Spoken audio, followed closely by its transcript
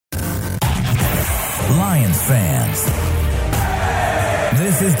Lions fans,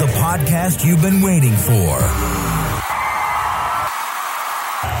 this is the podcast you've been waiting for.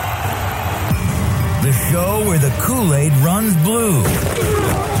 The show where the Kool-Aid runs blue,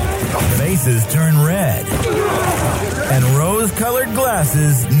 faces turn red, and rose-colored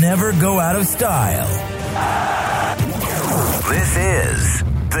glasses never go out of style. This is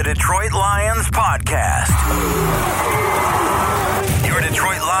the Detroit Lions Podcast. Your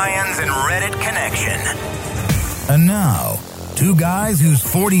Detroit Lions and Reddit connection. And now, two guys whose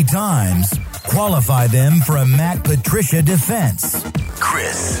 40 times qualify them for a Matt Patricia defense.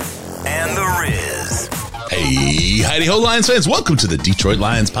 Chris and the Riz. Hey, howdy-ho, Lions fans. Welcome to the Detroit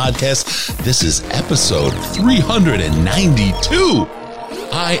Lions Podcast. This is episode 392.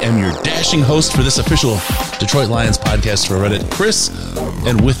 I am your dashing host for this official Detroit Lions podcast for Reddit, Chris,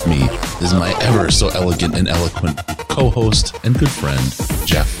 and with me is my ever so elegant and eloquent co-host and good friend,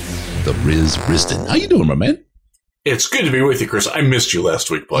 Jeff, the Riz Risden. How you doing, my man? It's good to be with you, Chris. I missed you last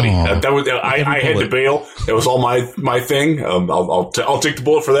week, buddy. I had to bail. It was all my thing. I'll take the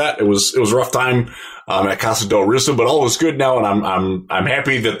bullet for that. It was a rough time at Casa del Risa, but all is good now, and I'm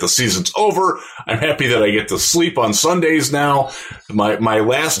happy that the season's over. I'm happy that I get to sleep on Sundays now. My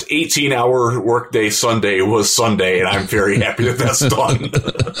last 18-hour workday Sunday was Sunday, and I'm very happy that that's done.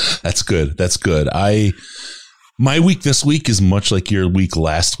 That's good. That's good. My week this week is much like your week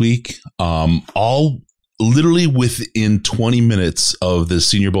last week. All literally within 20 minutes of the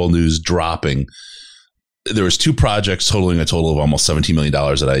Senior Bowl news dropping, there was two projects totaling a total of almost $17 million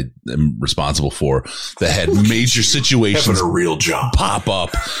that I am responsible for that had major situations having a real job pop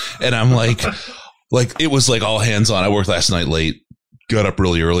up. And I'm like it was like all hands on. I worked last night late, got up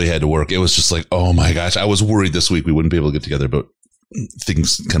really early, had to work. It was just like, oh my gosh, I was worried this week we wouldn't be able to get together, but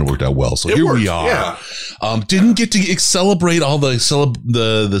things kind of worked out well. So here we are. Yeah. Didn't get to celebrate all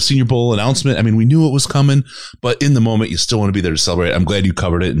the Senior Bowl announcement. I mean, we knew it was coming, but in the moment, you still want to be there to celebrate. I'm glad you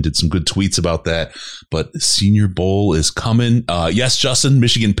covered it and did some good tweets about that. But the Senior Bowl is coming. Yes, Justin,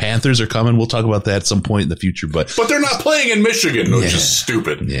 Michigan Panthers are coming. We'll talk about that at some point in the future. But they're not playing in Michigan, which is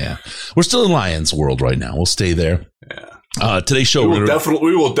stupid. Yeah. We're still in Lions world right now. We'll stay there. Yeah. Today's show, we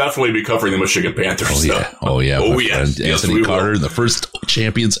will definitely be covering the Michigan Panthers. Oh yeah. Anthony Carter, the first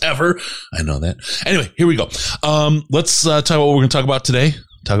champions ever. I know that. Anyway, here we go. Let's talk about what we're going to talk about today.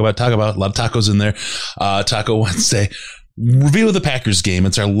 Talk about a lot of tacos in there. Taco Wednesday. Review of the Packers game.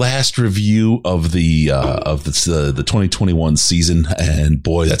 It's our last review of the 2021 season, and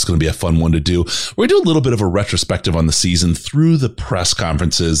boy, that's going to be a fun one to do. We're going to do a little bit of a retrospective on the season through the press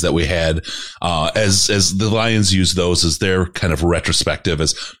conferences that we had, as the Lions use those as their kind of retrospective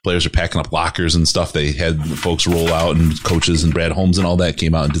as players are packing up lockers and stuff. They had folks roll out, and coaches and Brad Holmes and all that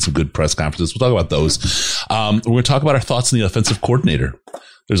came out and did some good press conferences. We'll talk about those. We're going to talk about our thoughts on the offensive coordinator.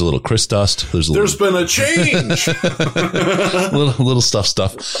 There's a little Chris dust. There's been a change. little stuff.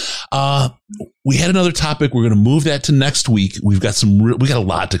 We had another topic. We're going to move that to next week. We got a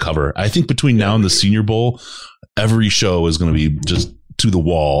lot to cover. I think between now and the Senior Bowl, every show is going to be just to the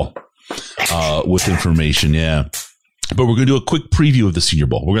wall with information. Yeah. But we're going to do a quick preview of the Senior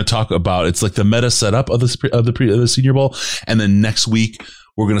Bowl. We're going to talk about, it's like the meta setup of the Senior Bowl. And then next week,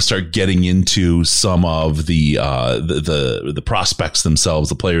 we're going to start getting into some of the prospects themselves,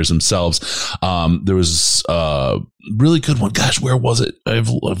 the players themselves. There was a really good one. Gosh, where was it? I've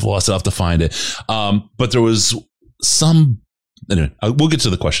lost it. I'll have to find it. But there was some. Anyway, we'll get to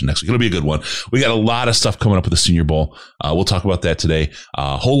the question next week. It'll be a good one. We got a lot of stuff coming up with the Senior Bowl. We'll talk about that today.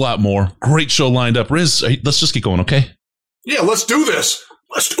 A whole lot more. Great show lined up. Riz, let's just get going, okay? Yeah, let's do this.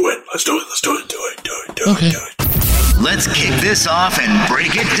 Let's do it. Do it. Let's kick this off and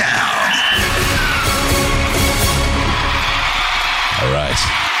break it down. All right.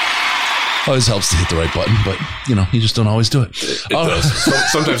 Always helps to hit the right button, but, you just don't always do it. It does.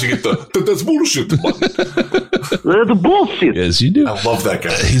 Sometimes you get that's bullshit button. The bullshit. Yes, you do. I love that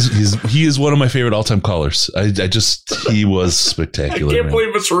guy. He is one of my favorite all-time callers. He was spectacular. I can't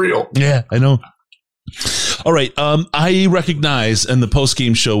believe it's real. Yeah, I know. All right. I recognize in the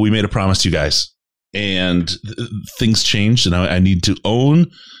post-game show, we made a promise to you guys. And things changed, and I need to own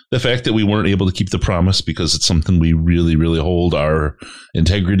the fact that we weren't able to keep the promise because it's something we really, really hold our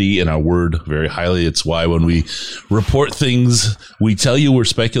integrity and our word very highly. It's why when we report things, we tell you we're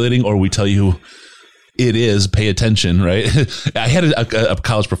speculating or we tell you it is, pay attention, right? I had a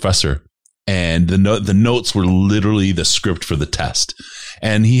college professor, and the notes were literally the script for the test.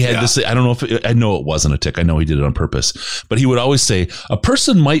 And he had this, I don't know if, I know it wasn't a tick. I know he did it on purpose, but he would always say a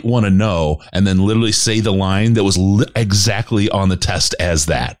person might want to know, and then literally say the line that was exactly on the test as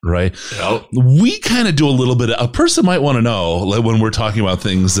that, right? Yep. We kind of do a little bit of, a person might want to know, like when we're talking about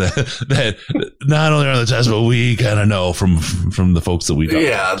things that not only on the test, but we kind of know from the folks that we talk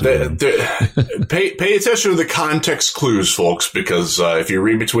pay attention to the context clues, folks, because if you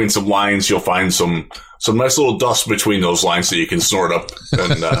read between some lines, you'll find some nice little dust between those lines that you can snort up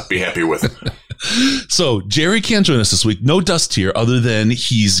and be happy with. So Jerry can't join us this week. No dust here, other than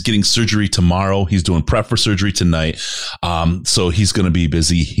he's getting surgery tomorrow. He's doing prep for surgery tonight. So he's going to be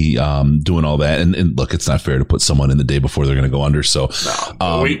busy. He doing all that. And look, it's not fair to put someone in the day before they're going to go under. So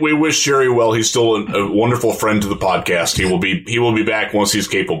we wish Jerry well. He's still a wonderful friend to the podcast. He will be back once he's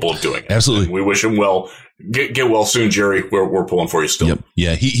capable of doing it. Absolutely. And we wish him well. Get well soon, Jerry. We're pulling for you still. Yep.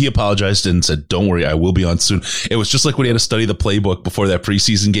 Yeah. He apologized and said, "Don't worry, I will be on soon." It was just like when he had to study the playbook before that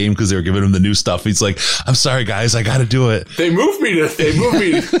preseason game because they were giving him the new stuff. He's like, "I'm sorry, guys, I got to do it." They moved my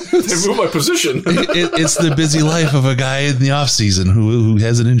position. It's the busy life of a guy in the off season who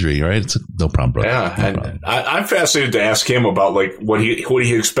has an injury, right? It's no problem, bro. Yeah. No and problem. I'm fascinated to ask him about like what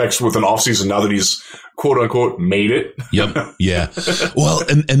he expects with an off season now that he's quote unquote made it. Yep. Yeah. Well,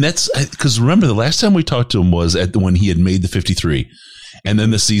 and that's because remember the last time we talked to him was when he had made the 53 and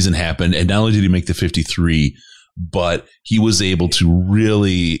then the season happened. And not only did he make the 53, but he was able to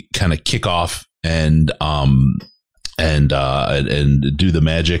really kind of kick off and do the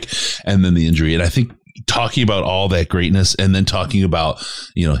magic and then the injury. And I think talking about all that greatness and then talking about,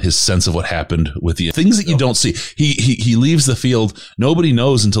 his sense of what happened with the things that you don't see. He leaves the field. Nobody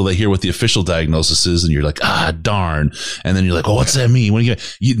knows until they hear what the official diagnosis is. And you're like, darn. And then you're like, what's that mean? What do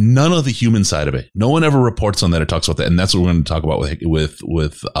you none of the human side of it. No one ever reports on that or talks about that. And that's what we're going to talk about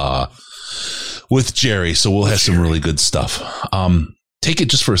with Jerry. So we'll have some really good stuff. Take it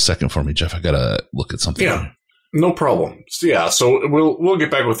just for a second for me, Jeff. I got to look at something. Yeah. No problem. So we'll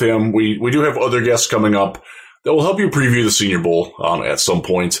get back with him. We do have other guests coming up that will help you preview the Senior Bowl at some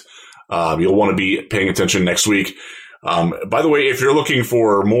point. You'll want to be paying attention next week. By the way, if you're looking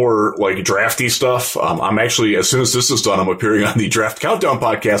for more like drafty stuff, I'm actually, as soon as this is done, I'm appearing on the Draft Countdown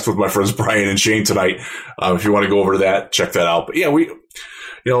podcast with my friends Brian and Shane tonight. If you want to go over to that, check that out. But yeah,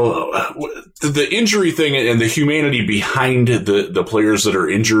 the injury thing and the humanity behind the players that are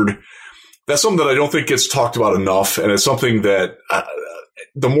injured, that's something that I don't think gets talked about enough. And it's something that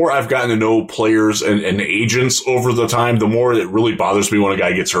the more I've gotten to know players and agents over the time, the more it really bothers me when a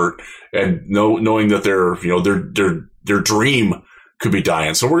guy gets hurt and knowing that their dream could be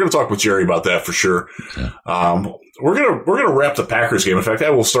dying. So we're going to talk with Jerry about that for sure. Yeah. We're going to wrap the Packers game. In fact, I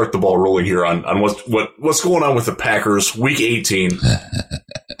will start the ball rolling here on what's going on with the Packers. Week 18,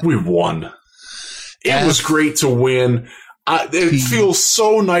 we won. It was great to win. It feels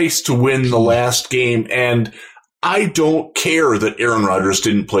so nice to win the last game, and I don't care that Aaron Rodgers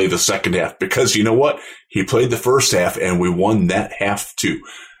didn't play the second half because you know what? He played the first half, and we won that half too.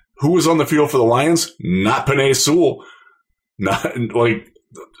 Who was on the field for the Lions? Not Penei Sewell. Not like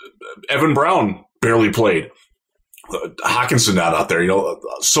Evan Brown barely played. Hawkinson not out there.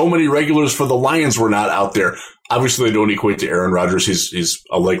 So many regulars for the Lions were not out there. Obviously, they don't equate to Aaron Rodgers. He's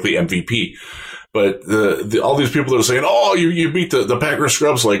a likely MVP. But all these people that are saying, "Oh, you beat the Packers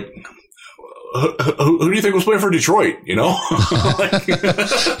scrubs," like who do you think was playing for Detroit?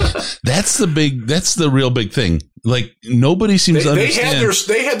 That's the real big thing. Like nobody seems to understand.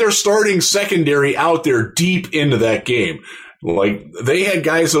 They had their starting secondary out there deep into that game. Like they had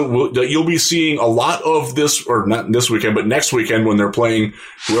guys that you'll be seeing a lot of this, or not this weekend, but next weekend when they're playing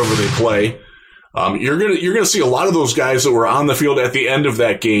whoever they play. You're gonna see a lot of those guys that were on the field at the end of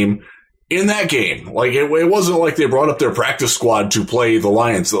that game. In that game, like it wasn't like they brought up their practice squad to play the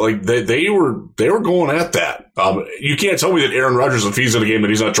Lions. Like they were going at that. You can't tell me that Aaron Rodgers, if he's in a game, that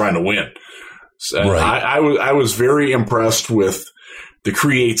he's not trying to win. So right. I was very impressed with the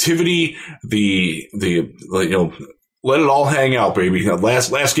creativity, the let it all hang out, baby.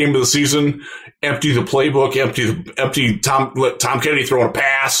 Last game of the season, empty the playbook, empty Tom Kennedy throwing a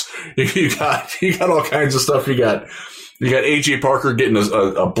pass. You got all kinds of stuff. You got A.J. Parker getting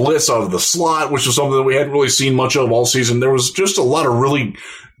a blitz out of the slot, which was something that we hadn't really seen much of all season. There was just a lot of really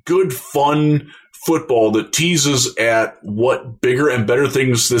good, fun football that teases at what bigger and better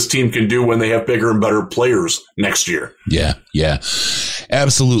things this team can do when they have bigger and better players next year. Yeah,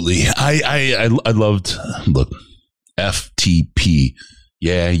 absolutely. I loved, look, FTP.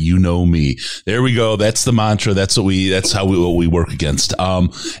 Yeah, you know me. There we go. That's the mantra. That's what we work against.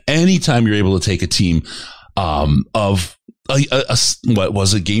 Anytime you're able to take a team of what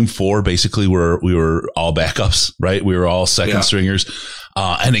was it, game 4, basically, where we were all backups, right? We were all second stringers,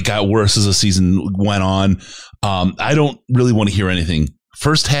 and it got worse as the season went on. I don't really want to hear anything.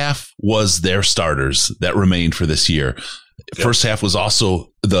 First half was their starters that remained for this year. Yep. First half was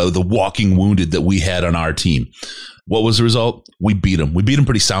also the walking wounded that we had on our team. What was the result? We beat them. We beat them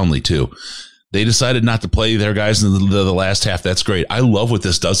pretty soundly too. They decided not to play their guys in the last half. That's great. I love what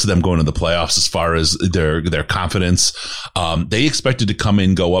this does to them going to the playoffs as far as their confidence. They expected to come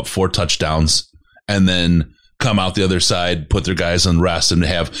in, go up 4 touchdowns, and then come out the other side, put their guys on rest, and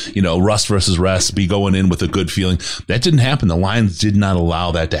have, rust versus rest, be going in with a good feeling. That didn't happen. The Lions did not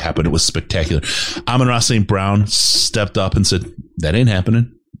allow that to happen. It was spectacular. Amon-Ra St. Brown stepped up and said, that ain't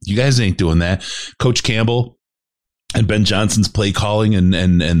happening. You guys ain't doing that. Coach Campbell and Ben Johnson's play calling and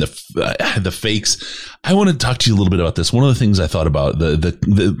the fakes. I want to talk to you a little bit about this. One of the things I thought about what's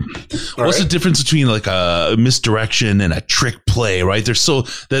the difference between like a misdirection and a trick play, right? There's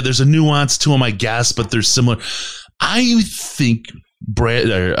a nuance to them, I guess, but they're similar. I think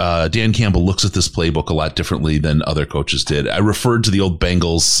Dan Campbell looks at this playbook a lot differently than other coaches did. I referred to the old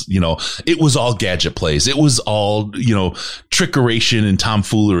Bengals, it was all gadget plays. It was all, trickeration and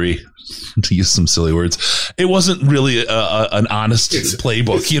tomfoolery, to use some silly words. It wasn't really an honest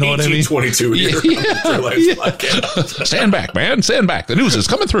playbook. You know what I mean? 1822 here. Yeah. Stand back, man. Stand back. The news is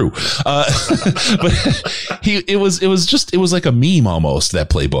coming through. But it was like a meme almost, that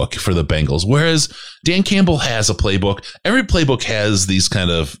playbook for the Bengals. Whereas Dan Campbell has a playbook. Every playbook has these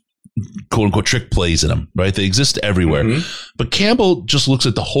kind of quote unquote trick plays in them, right? They exist everywhere. Mm-hmm. But Campbell just looks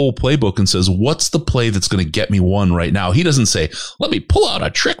at the whole playbook and says, what's the play that's going to get me one right now? He doesn't say, let me pull out a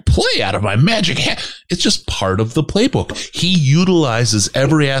trick play out of my magic hat. It's just part of the playbook. He utilizes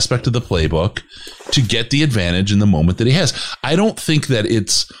every aspect of the playbook to get the advantage in the moment that he has. I don't think that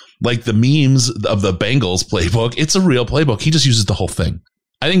it's like the memes of the Bengals playbook. It's a real playbook. He just uses the whole thing.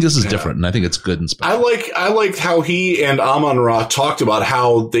 I think this is different, and I think it's good and special. I like how he and Amon-Ra talked about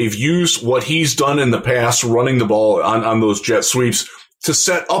how they've used what he's done in the past, running the ball on those jet sweeps, to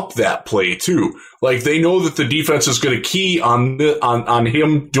set up that play too. Like, they know that the defense is going to key on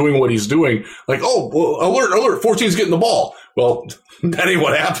him doing what he's doing. Like, oh, well, alert, 14's getting the ball. Well, that ain't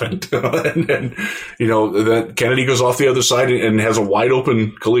what happened. and then Kennedy goes off the other side and has a wide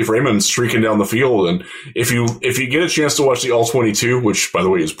open Khalif Raymond streaking down the field. And if you get a chance to watch the All-22, which, by the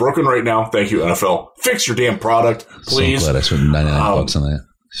way, is broken right now, thank you, NFL. Fix your damn product, please. So glad I spent $99 on that.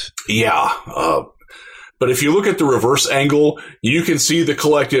 Yeah. But if you look at the reverse angle, you can see the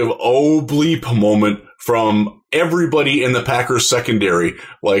collective oh bleep moment from everybody in the Packers secondary.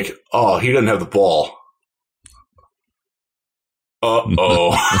 Like, oh, he doesn't have the ball.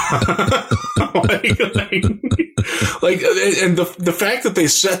 Uh-oh. And the fact that they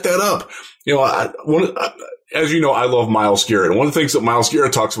set that up, as you know, I love Myles Garrett. And one of the things that Myles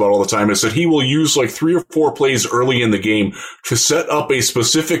Garrett talks about all the time is that he will use like 3 or 4 plays early in the game to set up a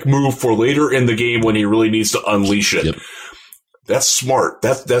specific move for later in the game when he really needs to unleash it. Yep. That's smart.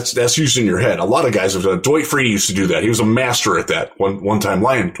 That's using your head. A lot of guys have done it. Dwight Freeney used to do that. He was a master at that. One time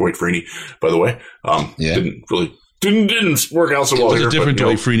Lion, Dwight Freeney, by the way. Didn't work out so well here. It was a different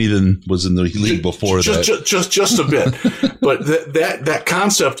Dwight Freeney than was in the league before that. Just a bit. But that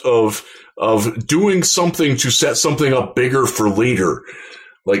concept of doing something to set something up bigger for later,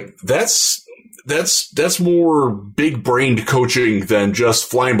 like that's more big-brained coaching than just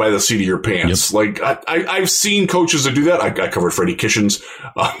flying by the seat of your pants. Yep. Like I've seen coaches that do that. I covered Freddie Kitchens,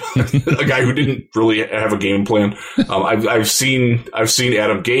 a guy who didn't really have a game plan. I've seen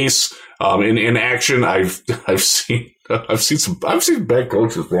Adam Gase in action. I've seen bad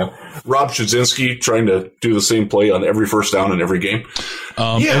coaches, man. Rob Chudzinski trying to do the same play on every first down in every game.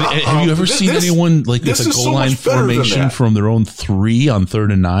 And have you ever seen anyone like with a goal line formation from their own 3 on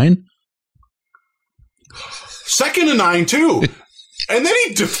 3rd and 9? 2nd and 9 too. And then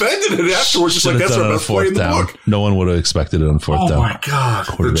he defended it afterwards. Just like, that's our best play in the book. No one would have expected it on 4th down. Oh my God.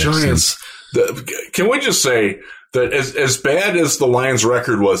 The Giants. Can we just say that as bad as the Lions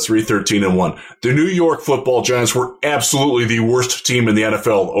record was, 3-13-1, the New York Football Giants were absolutely the worst team in the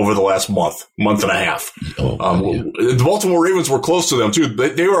NFL over the last month and a half. The Baltimore Ravens were close to them too.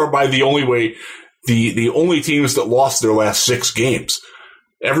 They were by the only teams that lost their last 6 games.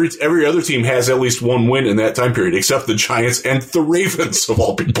 Every other team has at least one win in that time period, except the Giants and the Ravens, of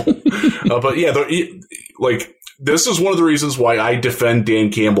all people. But yeah, this is one of the reasons why I defend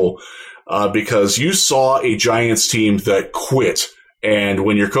Dan Campbell, because you saw a Giants team that quit, and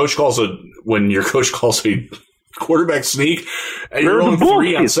when your coach calls a quarterback sneak at your own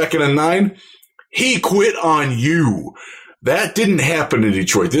 3 on 2nd and 9, he quit on you. That didn't happen in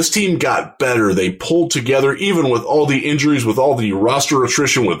Detroit. This team got better. They pulled together, even with all the injuries, with all the roster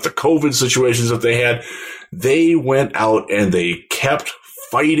attrition, with the COVID situations that they had. They went out and they kept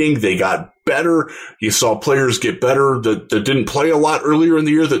fighting. They got better. You saw players get better that didn't play a lot earlier in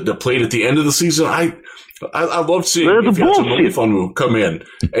the year, that played at the end of the season. I love seeing Mfiondu come in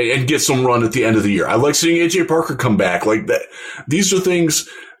and get some run at the end of the year. I like seeing AJ Parker come back like that. These are things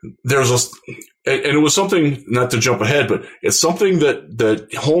there's and it was something, not to jump ahead, but it's something that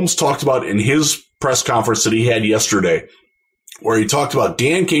Holmes talked about in his press conference that he had yesterday, where he talked about,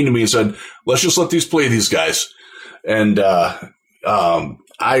 Dan came to me and said, let's just let these guys. And, I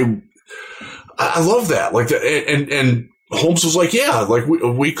love that. Like that. And Holmes was like, yeah, like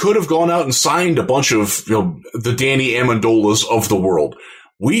we could have gone out and signed a bunch of, the Danny Amendolas of the world.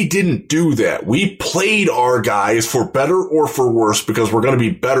 We didn't do that. We played our guys for better or for worse because we're going to be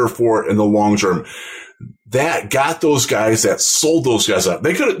better for it in the long term. That got those guys, that sold those guys out.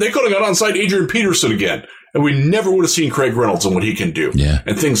 They could have got on site Adrian Peterson again, and we never would have seen Craig Reynolds and what he can do,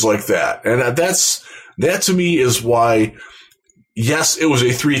 and things like that. And that to me is why, yes, it was a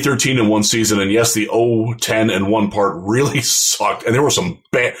 3-13-1 season, and yes, the 0-10-1 part really sucked, and there were some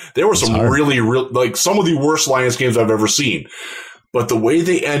really like some of the worst Lions games I've ever seen. But the way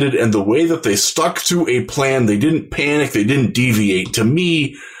they ended and the way that they stuck to a plan, they didn't panic, they didn't deviate. To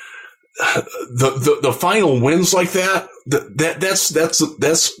me, the final wins like that's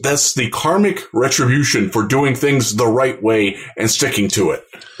the karmic retribution for doing things the right way and sticking to it.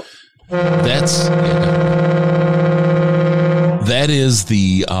 That is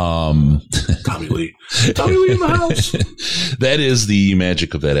the Tommy Lee in the house. That is the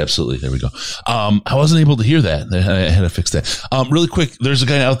magic of that. Absolutely. There we go. I wasn't able to hear that. I had to fix that. Really quick. There's a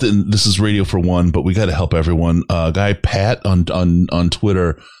guy out there. This is Radio for One, but we got to help everyone. Guy Pat on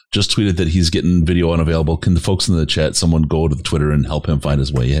Twitter just tweeted that he's getting video unavailable. Can the folks in the chat, someone go to the Twitter and help him find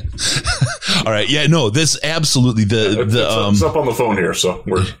his way in? All right. Yeah, no, this absolutely it's up on the phone here. So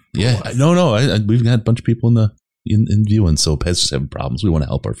we're we've got a bunch of people in viewing, so Pez just having problems. We want to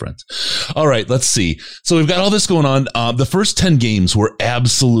help our friends. All right, let's see. So we've got all this going on. The first 10 games were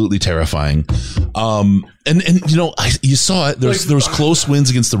absolutely terrifying. And you saw it. There was close wins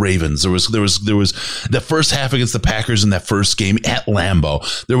against the Ravens. There was the first half against the Packers in that first game at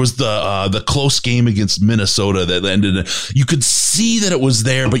Lambeau. There was the close game against Minnesota that ended. You could see that it was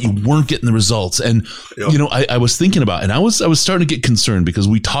there, but you weren't getting the results. And I was thinking about, and I was starting to get concerned because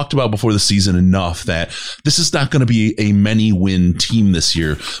we talked about before the season enough that this is not going to be a many win team this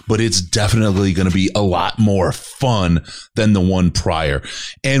year, but it's definitely going to be a lot more fun than the one prior.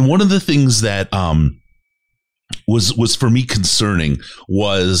 And one of the things that was for me concerning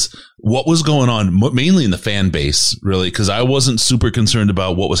was what was going on mainly in the fan base, really, because I wasn't super concerned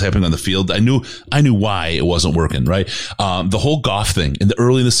about what was happening on the field. I knew why it wasn't working, right? The whole Goff thing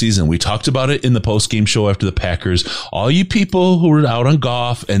early in the season, we talked about it in the post-game show after the Packers. All you people who were out on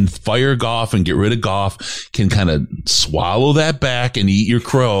Goff and fire Goff and get rid of Goff can kind of swallow that back and eat your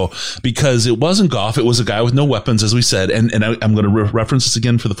crow, because it wasn't Goff. It was a guy with no weapons, as we said. And I'm going to reference this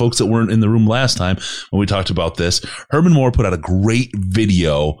again for the folks that weren't in the room last time when we talked about this. Herman Moore put out a great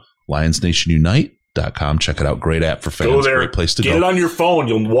video, LionsNationUnite.com. Check it out. Great app for fans. Go there. Great place to go. Get it on your phone.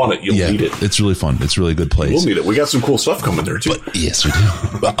 You'll want it. You'll need it. It's really fun. It's a really good place. We'll need it. We got some cool stuff coming there too. Yes, we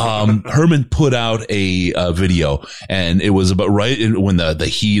do. Herman put out a video, and it was about right when the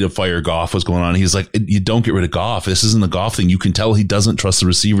heat of fire Goff was going on. He's like, you don't get rid of Goff. This isn't the Goff thing. You can tell he doesn't trust the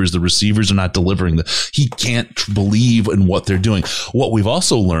receivers. The receivers are not delivering. He can't believe in what they're doing. What we've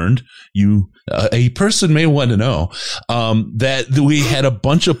also learned, a person may want to know, that we had a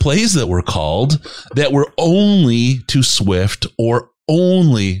bunch of plays that were called that were only to Swift or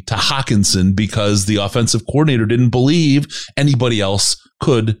only to Hockenson because the offensive coordinator didn't believe anybody else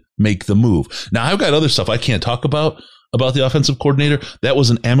could make the move. Now, I've got other stuff I can't talk about the offensive coordinator. That was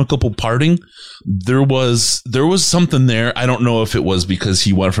an amicable parting. There was something there. I don't know if it was because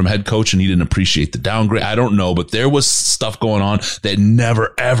he went from head coach and he didn't appreciate the downgrade. I don't know, but there was stuff going on that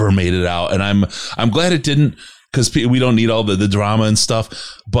never ever made it out. And I'm glad it didn't, because we don't need all the drama and stuff,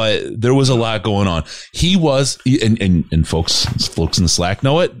 but there was a lot going on. He was, and folks in the Slack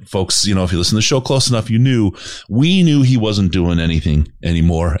know it. Folks, if you listen to the show close enough, we knew he wasn't doing anything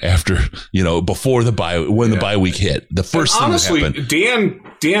anymore after, before the bye, when the bye week hit. The first thing that happened.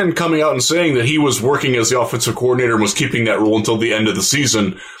 Dan coming out and saying that he was working as the offensive coordinator and was keeping that role until the end of the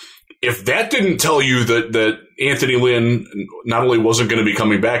season. If that didn't tell you that Anthony Lynn not only wasn't going to be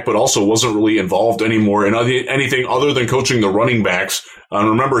coming back, but also wasn't really involved anymore in anything other than coaching the running backs.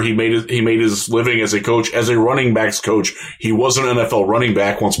 Remember, he made his living as a coach, as a running backs coach. He was an NFL running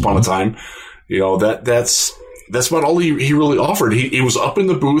back once upon a time. That's about all he really offered. He was up in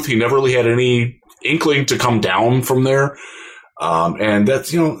the booth. He never really had any inkling to come down from there. And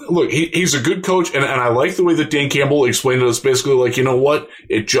that's, look, he's a good coach. And I like the way that Dan Campbell explained it. It's basically like, what?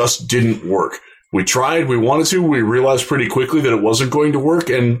 It just didn't work. We tried, we wanted to, we realized pretty quickly that it wasn't going to work.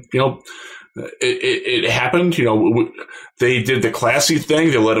 And,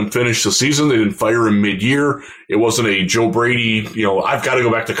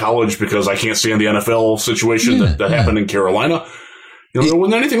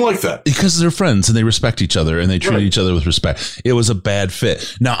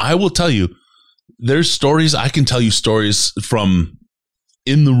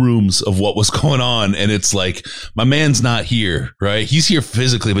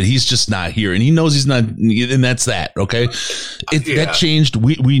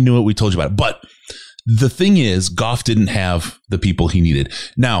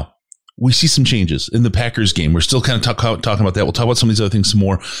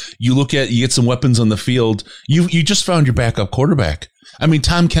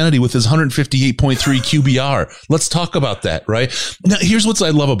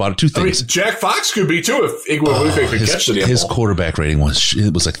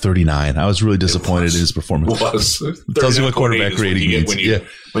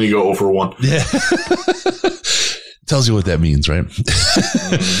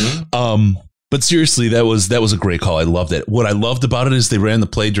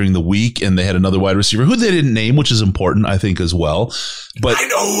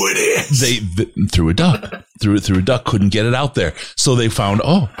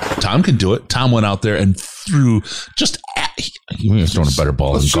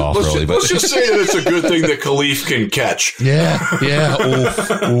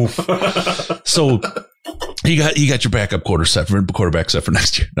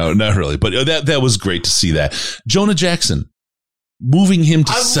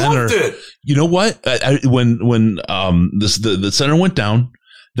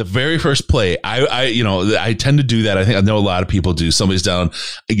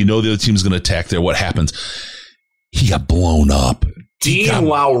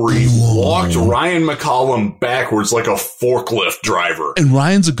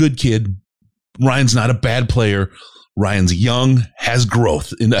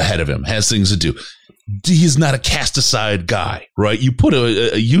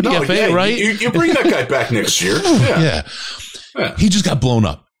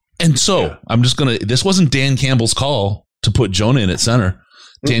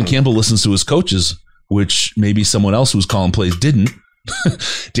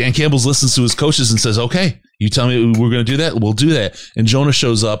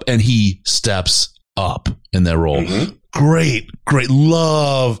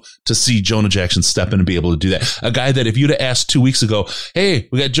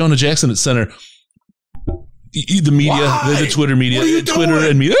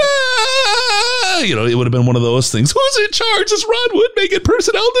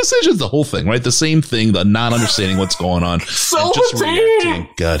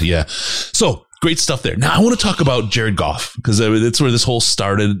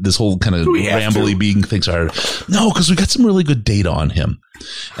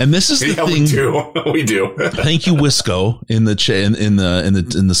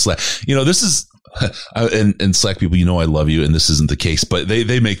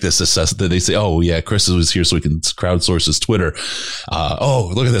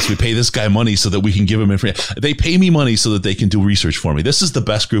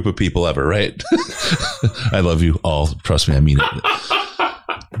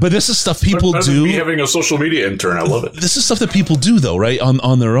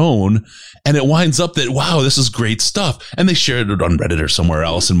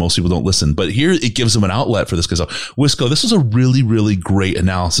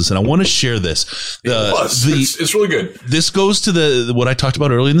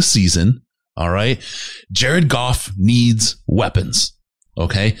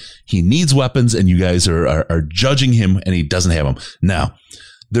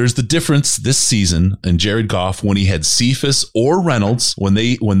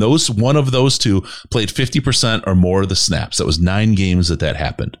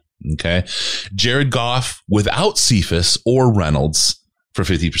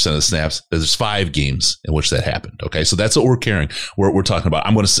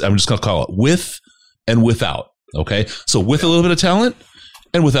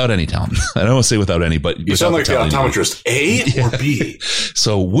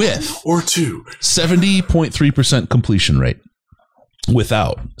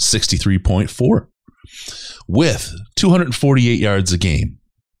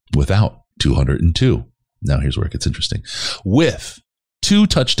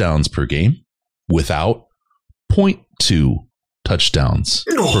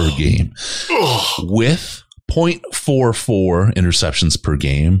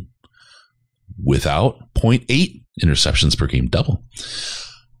 without 0.8 interceptions per game, double,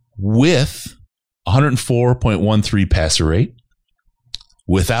 with 104.13 passer rate,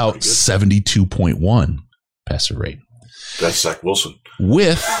 without 72.1 passer rate. That's Zach Wilson.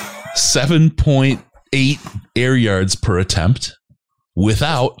 With 7.8 air yards per attempt,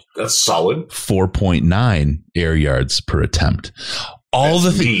 without that's solid 4.9 air yards per attempt. All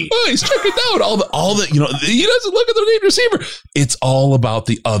that's the things. Oh, he's checking down. All the he doesn't look at the named receiver. It's all about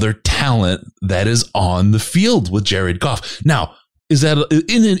the other talent that is on the field with Jared Goff. Now, is that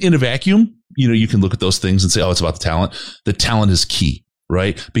in a vacuum? You can look at those things and say, oh, it's about the talent. The talent is key,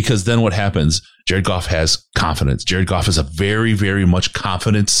 right? Because then what happens? Jared Goff has confidence. Jared Goff is a very, very much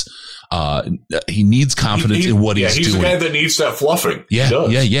confidence. He needs confidence in what he's doing. He's the guy that needs that fluffing.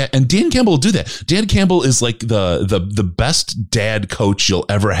 Yeah. And Dan Campbell will do that. Dan Campbell is like the best dad coach you'll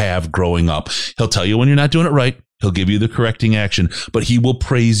ever have growing up. He'll tell you when you're not doing it right. He'll give you the correcting action, but he will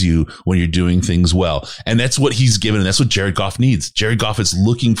praise you when you're doing things well. And that's what he's given. And that's what Jared Goff needs. Jared Goff is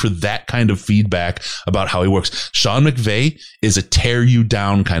looking for that kind of feedback about how he works. Sean McVay is a tear you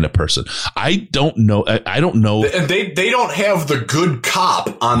down kind of person. I don't know. And they don't have the good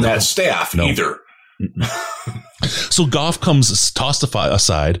cop on that staff either. So Goff comes tossed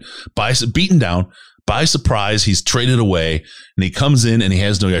aside, beaten down. By surprise, he's traded away, and he comes in and he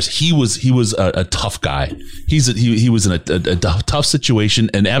has no yards. He was a tough guy. He was in a tough situation,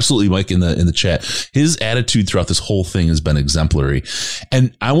 and absolutely, Mike, in the chat, his attitude throughout this whole thing has been exemplary.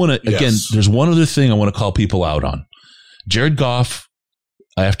 And I want to again, there's one other thing I want to call people out on. Jared Goff,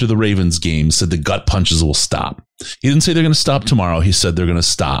 after the Ravens game, said the gut punches will stop. He didn't say they're going to stop tomorrow. He said they're going to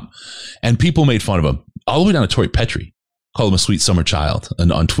stop, and people made fun of him all the way down to Tori Petrie, called him a sweet summer child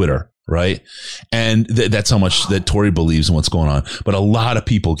on Twitter. Right. And that's how much that Torrey believes in what's going on. But a lot of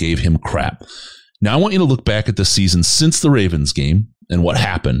people gave him crap. Now, I want you to look back at the season since the Ravens game and what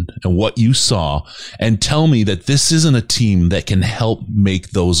happened and what you saw and tell me that this isn't a team that can help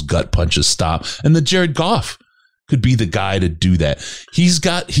make those gut punches stop. And that Jared Goff could be the guy to do that. He's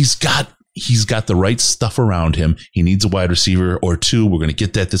got the right stuff around him. He needs a wide receiver or two. We're going to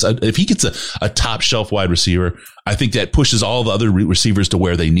get that. If he gets a top shelf wide receiver, I think that pushes all the other receivers to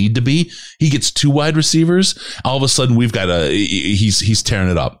where they need to be. He gets 2 wide receivers. All of a sudden, we've got he's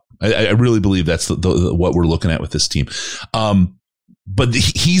tearing it up. I really believe that's what we're looking at with this team. But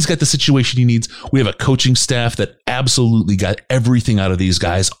he's got the situation he needs. We have a coaching staff that absolutely got everything out of these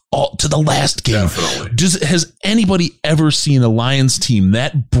guys all to the last game. Definitely. Has anybody ever seen a Lions team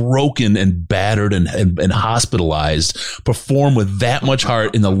that broken and battered and hospitalized perform with that much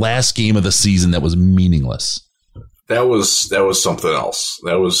heart in the last game of the season that was meaningless? That was something else.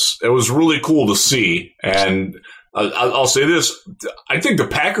 It was really cool to see. And I'll say this. I think the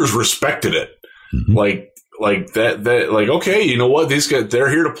Packers respected it. Mm-hmm. Like that, okay, you know what? These guys, they're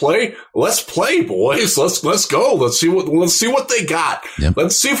here to play. Let's play, boys. Let's go. Let's see what they got. Yep.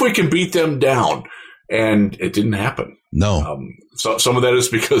 Let's see if we can beat them down. And it didn't happen. No. So some of that is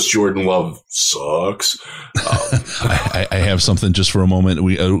because Jordan Love sucks. I have something just for a moment.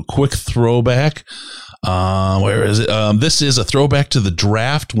 A quick throwback. Where is it? This is a throwback to the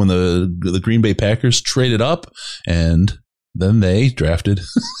draft when the Green Bay Packers traded up and then they drafted.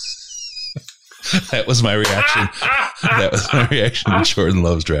 That was my reaction. To Jordan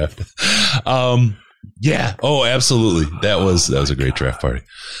Love's draft. Yeah. Oh, absolutely. That was a great draft party.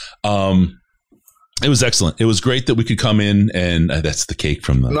 It was excellent. It was great that we could come in and that's the cake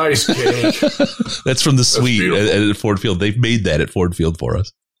from the nice cake. That's from the suite at Ford Field. They've made that at Ford Field for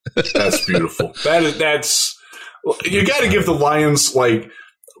us. That's beautiful. That's you got to give the Lions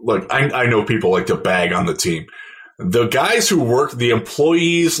look. I know people like to bag on the team. The guys who work, the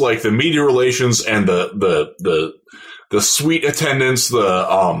employees, like the media relations and the suite attendants,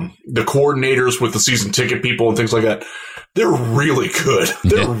 the coordinators with the season ticket people and things like that, they're really good.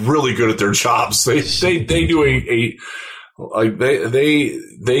 They're really good at their jobs. They do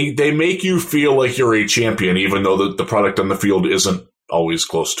they make you feel like you're a champion, even though the product on the field isn't always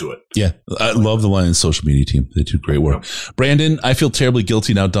close to it. Yeah. I love the Lions social media team. They do great work. Yeah. Brandon, I feel terribly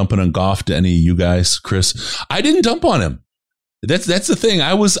guilty now dumping on Goff to any of you guys. Chris, I didn't dump on him. That's the thing.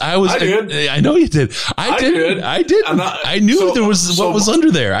 I did. I know you did. I did. I knew there was what was under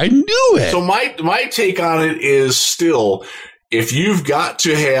there. I knew it. So my take on it is still, if you've got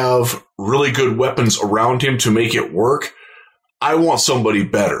to have really good weapons around him to make it work, I want somebody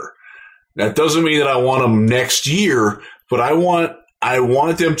better. That doesn't mean that I want him next year, but I want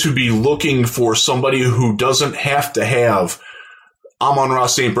them to be looking for somebody who doesn't have to have Amon-Ra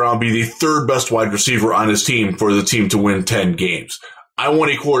St. Brown be the third best wide receiver on his team for the team to win 10 games. I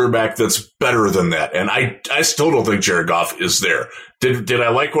want a quarterback that's better than that. And I still don't think Jared Goff is there. Did I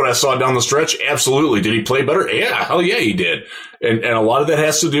like what I saw down the stretch? Absolutely. Did he play better? Yeah, hell yeah, he did. And a lot of that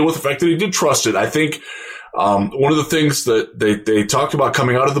has to do with the fact that he did trust it. I think one of the things that they talked about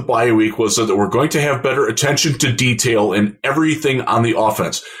coming out of the bye week was that we're going to have better attention to detail in everything on the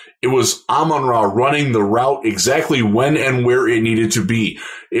offense. It was Amon-Ra running the route exactly when and where it needed to be.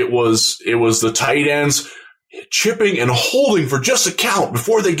 It was the tight ends chipping and holding for just a count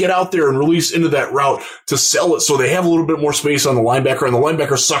before they get out there and release into that route to sell it so they have a little bit more space on the linebacker, and the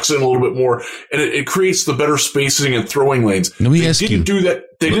linebacker sucks in a little bit more, and it creates the better spacing and throwing lanes. Let me ask you. They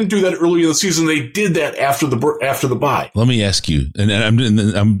didn't do that early in the season. They did that after the bye. Let me ask you, and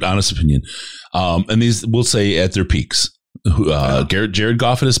I'm honest opinion, and these we'll say at their peaks. Jared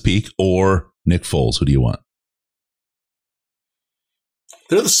Goff at his peak or Nick Foles? Who do you want?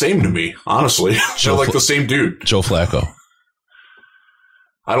 They're the same to me, honestly. They're like the same dude. Joe Flacco.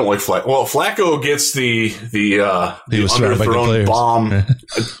 I don't like Flacco. Well, Flacco gets the underthrown bomb.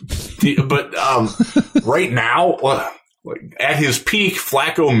 But right now, at his peak,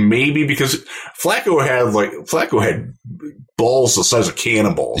 Flacco maybe, because Flacco had balls the size of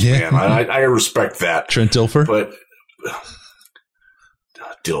cannonballs, man. I respect that. Trent Dilfer? But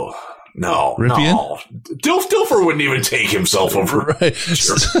Ripien? Dilfer wouldn't even take himself over. Right.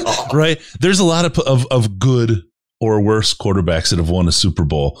 Right. There's a lot of good or worse quarterbacks that have won a Super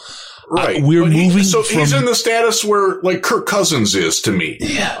Bowl. Right. He's in the status where like Kirk Cousins is to me.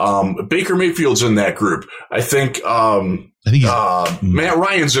 Yeah. Baker Mayfield's in that group. I think Matt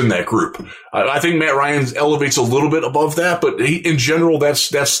Ryan's in that group. I think Matt Ryan elevates a little bit above that, but in general, that's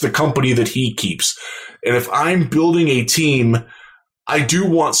the company that he keeps. And if I'm building a team, I do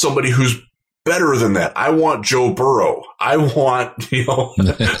want somebody who's better than that. I want Joe Burrow. I want, I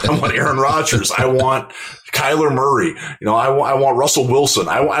want Aaron Rodgers. I want Kyler Murray. I want Russell Wilson.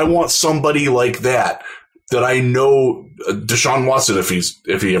 I want somebody like that I know. Deshaun Watson,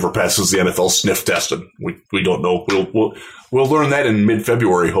 if he ever passes the NFL sniff test, and we don't know. We'll learn that in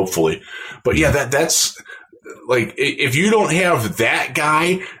mid-February, hopefully. But yeah, that's like, if you don't have that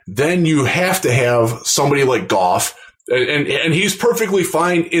guy, then you have to have somebody like Goff. And he's perfectly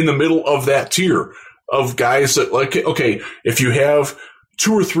fine in the middle of that tier of guys that, like, okay, if you have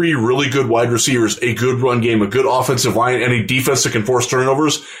 2 or 3 really good wide receivers, a good run game, a good offensive line, and a defense that can force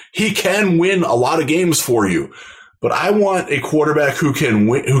turnovers, he can win a lot of games for you. But I want a quarterback who can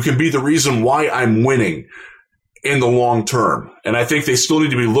win, who can be the reason why I'm winning in the long term. And I think they still need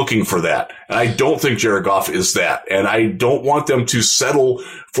to be looking for that. And I don't think Jared Goff is that. And I don't want them to settle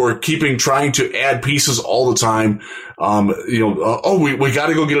for trying to add pieces all the time. We got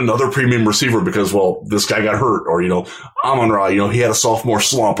to go get another premium receiver because, well, this guy got hurt, or, Amon-Ra, he had a sophomore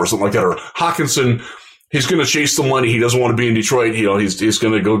slump or something like that, or Hawkinson, he's going to chase the money. He doesn't want to be in Detroit. He's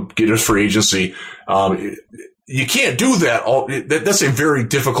going to go get his free agency. You can't do that. That's a very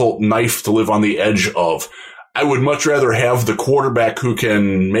difficult knife to live on the edge of. I would much rather have the quarterback who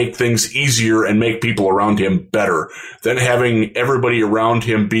can make things easier and make people around him better than having everybody around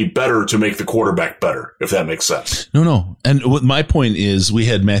him be better to make the quarterback better, if that makes sense. No. And what my point is, we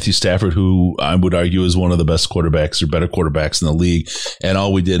had Matthew Stafford, who I would argue is one of the best quarterbacks or better quarterbacks in the league. And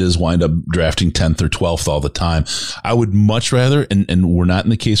all we did is wind up drafting 10th or 12th all the time. I would much rather, and we're not in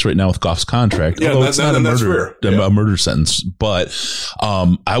the case right now with Goff's contract, although it's not a murder sentence, but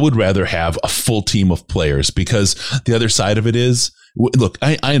I would rather have a full team of players. Because the other side of it is, look,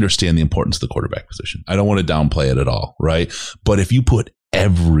 I understand the importance of the quarterback position. I don't want to downplay it at all, right? But if you put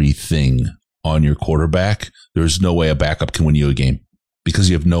everything on your quarterback, there's no way a backup can win you a game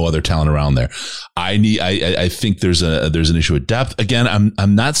because you have no other talent around there. I think there's an issue with depth. Again,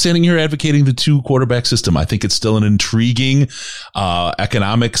 I'm not standing here advocating the 2 quarterback system. I think it's still an intriguing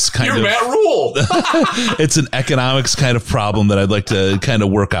economics kind of. You're Matt Rule. It's an economics kind of problem that I'd like to kind of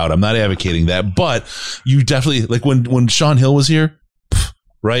work out. I'm not advocating that, but you definitely, like when Sean Hill was here,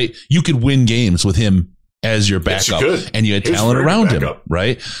 right? You could win games with him as your backup, and you had talent around him,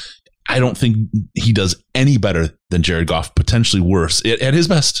 right? I don't think he does any better than Jared Goff, potentially worse at his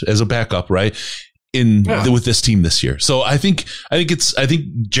best as a backup, right? With this team this year. So I think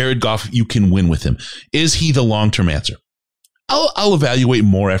Jared Goff, you can win with him. Is he the long-term answer? I'll evaluate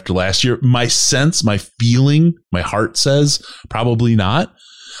more after last year. My sense, my feeling, my heart says probably not.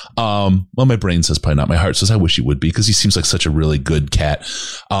 My brain says probably not. My heart says I wish he would be, because he seems like such a really good cat.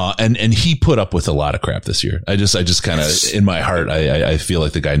 And he put up with a lot of crap this year. I just kind of, in my heart, I feel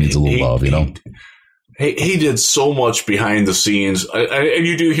like the guy needs a little love, He did so much behind the scenes, and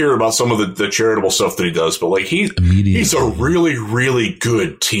you do hear about some of the charitable stuff that he does, but like he's a really, really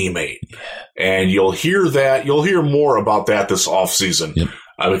good teammate, and you'll hear more about that this off season,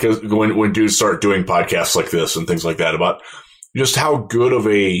 because when dudes start doing podcasts like this and things like that about just how good of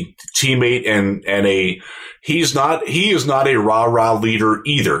a teammate and he is not a rah-rah leader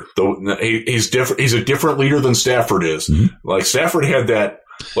either. Though he's different. He's a different leader than Stafford is. Mm-hmm. Like Stafford had that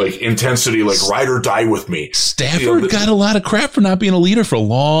like intensity, like ride or die with me. Stafford got a lot of crap for not being a leader for a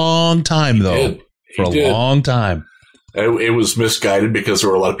long time, though. For a long time. It was misguided because there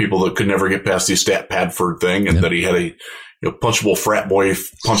were a lot of people that could never get past the stat Padford thing, and that he had a punchable frat boy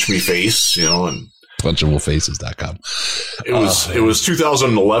punch me face, and punchablefaces.com. It was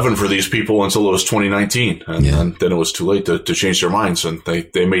 2011 for these people until it was 2019, and then it was too late to change their minds, and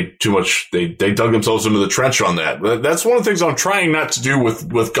they made too much. They dug themselves into the trench on that. That's one of the things I'm trying not to do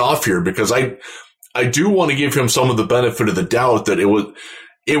with Goff here, because I do want to give him some of the benefit of the doubt that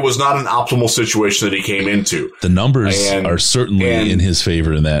it was not an optimal situation that he came into. The numbers are certainly in his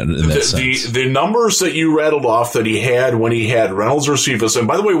favor in that sense. The numbers that you rattled off that he had when he had Reynolds or Cephas, and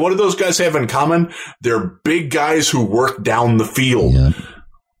by the way, what do those guys have in common? They're big guys who work down the field. Yeah.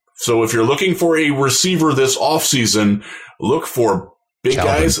 So if you're looking for a receiver this offseason, look for big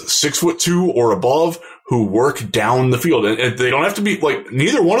guys, 6'2" or above, who work down the field. And they don't have to be like,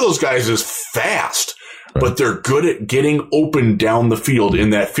 neither one of those guys is fast. Right. But they're good at getting open down the field in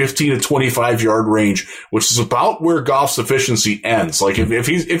that 15 to 25 yard range, which is about where Goff's efficiency ends. Like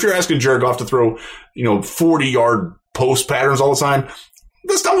if you're asking Jared Goff to throw, 40 yard post patterns all the time,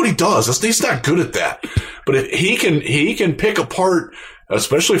 that's not what he does. He's not good at that. But if he can pick apart,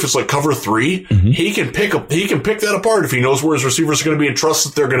 especially if it's like cover 3, he can pick that apart if he knows where his receivers are going to be and trusts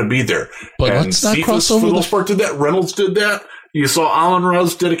that they're going to be there. But and let's not cross over. For the most part, did that. Reynolds did that. You saw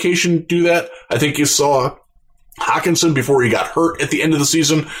Amon-Ra's dedication do that. I think you saw Hawkinson, before he got hurt at the end of the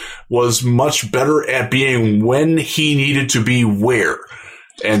season, was much better at being when he needed to be where.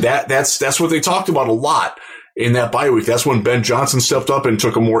 And that's what they talked about a lot in that bye week. That's when Ben Johnson stepped up and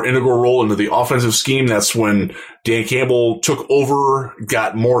took a more integral role into the offensive scheme. That's when Dan Campbell took over,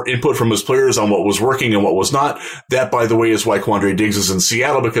 got more input from his players on what was working and what was not. That, by the way, is why Quandre Diggs is in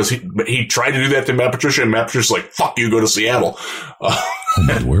Seattle, because he tried to do that to Matt Patricia, and Matt Patricia's like, fuck you, go to Seattle. Oh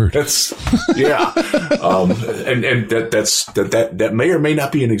my word. That's, yeah. And that may or may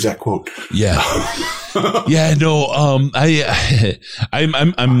not be an exact quote. Yeah. Yeah, no, I'm that's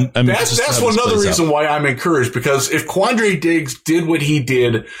another reason why I'm encouraged, because if Quandre Diggs did what he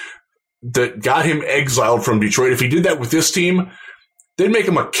did that got him exiled from Detroit, if he did that with this team, they'd make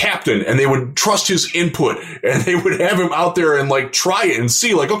him a captain and they would trust his input and they would have him out there and like try it and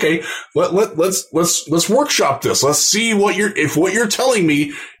see, like, okay, let's workshop this. Let's see what you're telling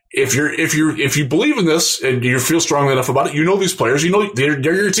me. If you believe in this and you feel strongly enough about it, these players, they're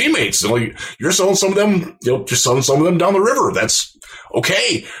your teammates. And like, you're selling some of them, just selling some of them down the river. That's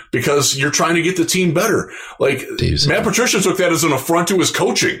okay, because you're trying to get the team better. Like Matt Patricia took that as an affront to his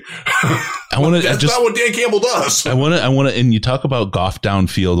coaching. That's not what Dan Campbell does. I want to, and you talk about Goff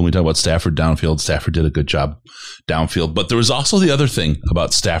downfield and we talk about Stafford downfield. Stafford did a good job downfield, but there was also the other thing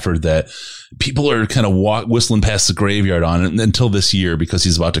about Stafford that people are kind of whistling past the graveyard on until this year, because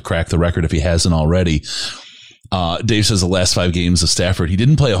he's about to crack the record if he hasn't already. Dave says the last 5 games of Stafford, he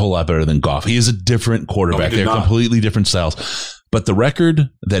didn't play a whole lot better than Goff. He is a different quarterback. They're completely different styles. But the record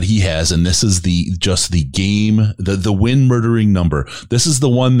that he has, and this is the win murdering number. This is the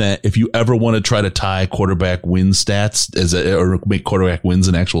one that if you ever want to try to tie quarterback win stats or make quarterback wins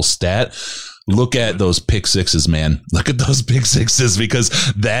an actual stat, look at those pick sixes, man. Look at those pick sixes, because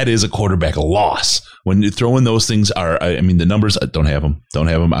that is a quarterback loss. When you throw in those things the numbers, I don't have them.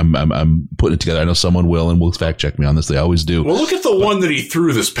 I'm putting it together. I know someone will, and will fact check me on this. They always do. Well, look at the one that he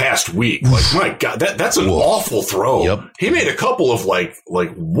threw this past week. Like, my God, that's an awful throw. Yep. He made a couple of like,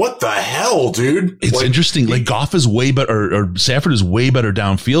 what the hell, dude? It's interesting. Like Goff is way better, or Stafford is way better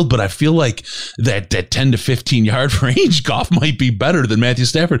downfield, but I feel like that 10 to 15 yard range, Goff might be better than Matthew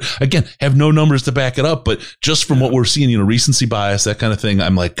Stafford. Again, have no numbers to back it up, but just from what we're seeing, recency bias, that kind of thing,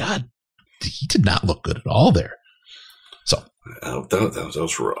 I'm like, God, he did not look good at all there. So that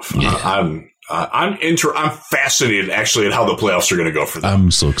was rough. Yeah. I'm fascinated actually at how the playoffs are going to go for them. I'm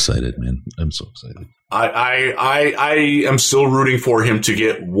so excited, man. I'm so excited. I am still rooting for him to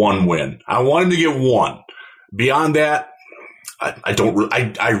get one win. I want him to get one. Beyond that,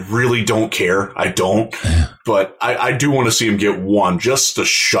 I really don't care. I don't, but I do want to see him get one just to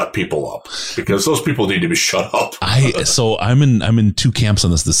shut people up, because those people need to be shut up. So I'm in 2 camps on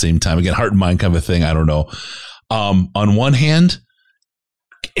this at the same time. Again, heart and mind kind of a thing. I don't know. On one hand,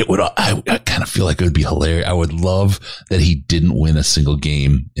 It would. I kind of feel like it would be hilarious. I would love that he didn't win a single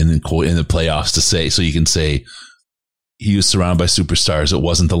game in the playoffs so you can say he was surrounded by superstars. It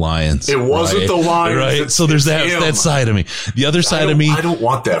wasn't the Lions. It wasn't the Lions. Right. So there's that side of me. The other side of me. I don't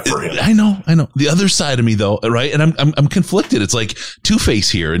want that for him. I know. The other side of me though, right? And I'm conflicted. It's like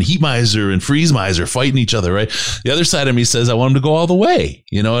Two-Face here and Heat Miser and Freeze Miser fighting each other, right? The other side of me says I want him to go all the way.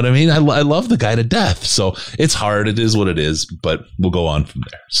 You know what I mean? I love the guy to death. So it's hard. It is what it is, but we'll go on from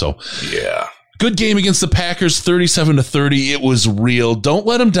there. So yeah. Good game against the Packers, 37-30. It was real. Don't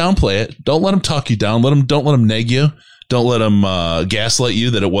let them downplay it. Don't let them talk you down. Don't let them neg you. Don't let them gaslight you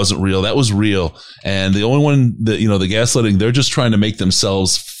that it wasn't real. That was real. And the only one that, the gaslighting, they're just trying to make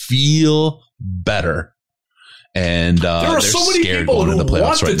themselves feel better. And there are so many people who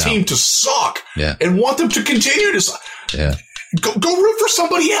want the team to suck and want them to continue to suck. Yeah. Go root for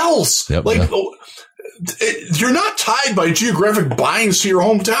somebody else. Yep, you're not tied by geographic binds to your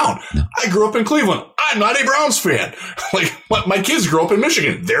hometown. No. I grew up in Cleveland. I'm not a Browns fan. My kids grew up in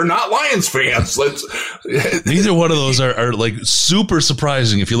Michigan. They're not Lions fans. Neither one of those are like super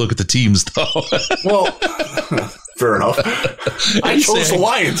surprising if you look at the teams, though. Well, fair enough. I chose the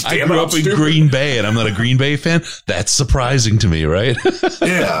Lions. I grew up in Green Bay, and I'm not a Green Bay fan. That's surprising to me, right?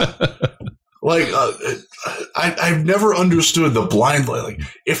 Yeah. I've never understood the blind.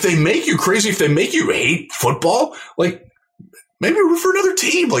 If they make you crazy, if they make you hate football, maybe root for another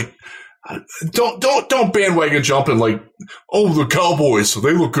team. Don't bandwagon jump and the Cowboys,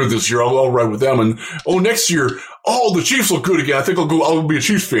 they look good this year. I'll ride with them. And next year, the Chiefs look good again. I think I'll be a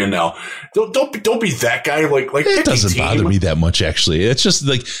Chiefs fan now. Don't be that guy. It doesn't bother me that much, actually. It's just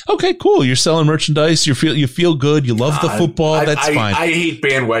okay, cool. You're selling merchandise. You feel good. You love the football. That's fine. I hate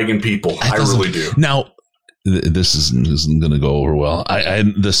bandwagon people. I really do. Now, this isn't going to go over well.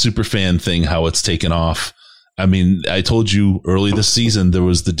 The super fan thing, how it's taken off. I mean, I told you early this season, there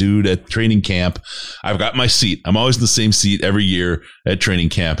was the dude at training camp. I've got my seat. I'm always in the same seat every year at training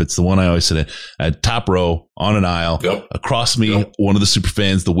camp. It's the one I always sit at top row on an aisle. Yep. Across me, one of the super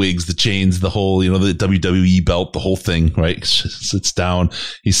fans, the wigs, the chains, the whole, the WWE belt, the whole thing, right? Sits down.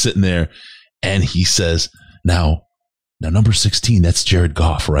 He's sitting there and he says, now number 16, that's Jared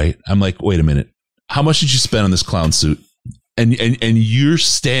Goff, right? I'm like, wait a minute. How much did you spend on this clown suit? And you're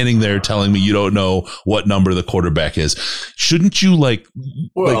standing there telling me you don't know what number the quarterback is. Shouldn't you know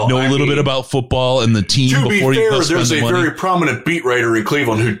a little bit about football and the team before you go spend the money? There's a very prominent beat writer in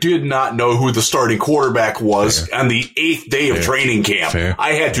Cleveland who did not know who the starting quarterback was on the 8th day of training camp. Fair.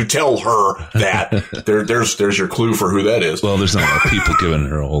 I had to tell her that. There's your clue for who that is. Well, there's not a lot of people giving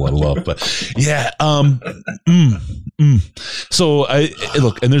her a whole lot of love, but yeah. So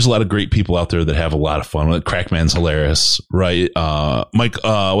look, and there's a lot of great people out there that have a lot of fun. Crackman's hilarious, right? Mike,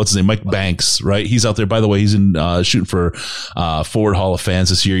 what's his name? Mike Banks, right? He's out there. By the way, he's in shooting for Ford Hall of Fans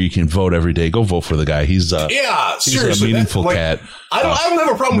this year. You can vote every day. Go vote for the guy. He's seriously, a meaningful cat. I don't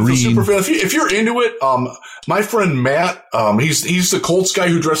have a problem with the superfan. If you're into it, my friend Matt, he's the Colts guy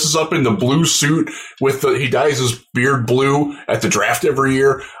who dresses up in the blue suit he dyes his beard blue at the draft every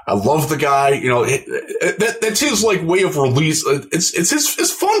year. I love the guy. That's his way of release.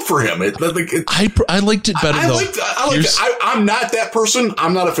 It's fun for him. I liked it better though. I'm not that person.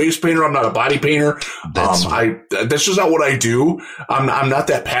 I'm not a face painter. I'm not a body painter. That's just not what I do. I'm not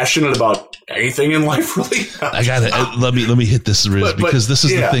that passionate about anything in life, really. I got it. Let me hit this, Riz, because this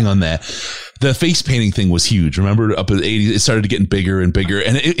is the thing on that. The face painting thing was huge. Remember, up in the 80s, it started getting bigger and bigger.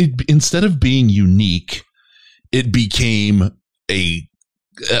 And it instead of being unique, it became a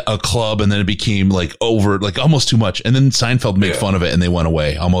club, and then it became almost too much. And then Seinfeld made fun of it, and they went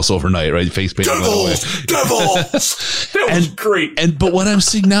away almost overnight, right? Face painting went away. Devils! That was great. But what I'm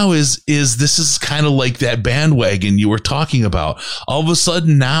seeing now is this is kind of like that bandwagon you were talking about. All of a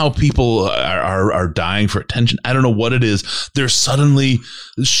sudden now people are dying for attention. I don't know what it is. They're suddenly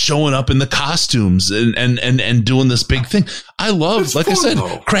showing up in the costumes and doing this big thing. I love, I said,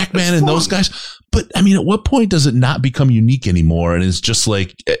 Crackman and those guys. But I mean, at what point does it not become unique anymore? And it's just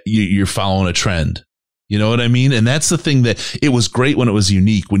like you're following a trend. You know what I mean? And that's the thing, that it was great when it was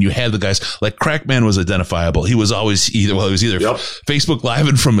unique, when you had the guys like Crackman was identifiable. He was always either Facebook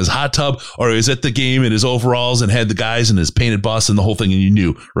Live from his hot tub, or he was at the game in his overalls and had the guys in his painted bus and the whole thing. And you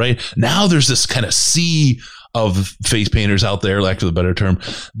knew, right? Now there's this kind of sea of face painters out there, lack of a better term,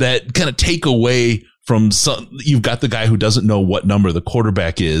 that kind of take away you've got the guy who doesn't know what number the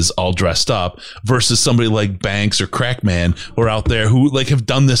quarterback is all dressed up versus somebody like Banks or Crackman who are out there who like have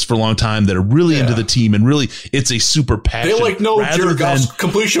done this for a long time that are really into the team and really it's a super passion. They like know Jared Goff's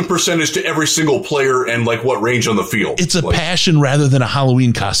completion percentage to every single player and like what range on the field. It's a passion rather than a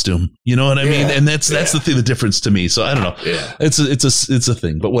Halloween costume. You know what I mean? And that's the thing, the difference to me. So I don't know. Yeah. It's a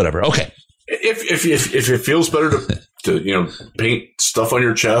thing, but whatever. Okay. If it feels better to paint stuff on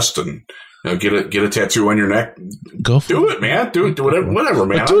your chest and get a tattoo on your neck, do it, man. Do whatever,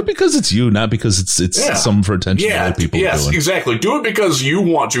 man. But do it because it's you, not because it's something for attention. Yeah, other people. Yes, exactly. Do it because you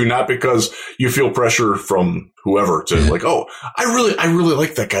want to, not because you feel pressure from whoever to like. Oh, I really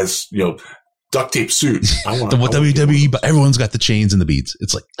like that guy's duct tape suit. WWE, but everyone's got the chains and the beads.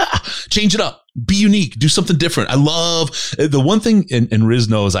 It's like, change it up. Be unique. Do something different. I love the one thing, and Riz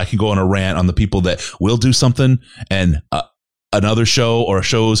knows I can go on a rant on the people that will do something and another show or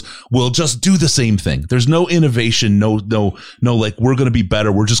shows will just do the same thing. There's no innovation. No, like we're going to be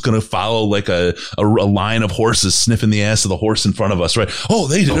better. We're just going to follow like a line of horses sniffing the ass of the horse in front of us, right? Oh,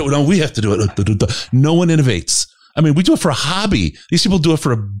 they did it. No, we have to do it. No one innovates. I mean, we do it for a hobby. These people do it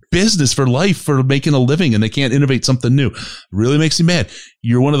for a business, for life, for making a living, and they can't innovate something new. It really makes me mad.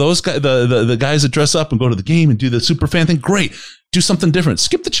 You're one of those guys, the guys that dress up and go to the game and do the super fan thing. Great. Do something different.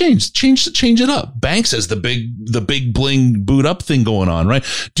 Skip the change. Change it up. Banks has the big bling boot up thing going on, right?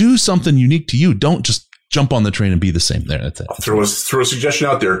 Do something unique to you. Don't just jump on the train and be the same there. That's it. I'll throw a suggestion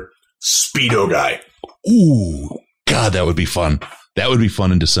out there. Speedo guy. Ooh, God, that would be fun. That would be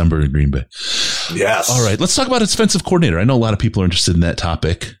fun in December in Green Bay. Yes. All right. Let's talk about offensive coordinator. I know a lot of people are interested in that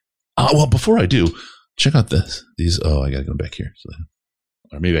topic. Well, before I do, check out this. I got to go back here.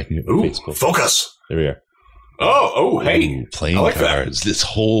 Or maybe I can get Facebook. Focus. There we are. Hey. Playing like cards. That. This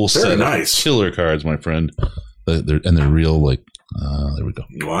whole set of killer cards, my friend. They're real, like, there we go.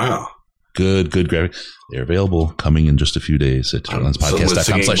 Wow. Good graphic. They're available coming in just a few days at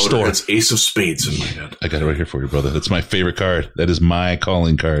ToyLinesPodcast.com/store. It's Ace of Spades in my head. I got it right here for you, brother. That's my favorite card. That is my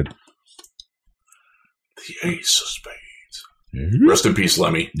calling card. The Ace of Spades. Rest in peace,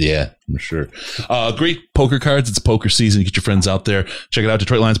 Lemmy. Yeah, I'm sure. Great poker cards. It's poker season. Get your friends out there. Check it out.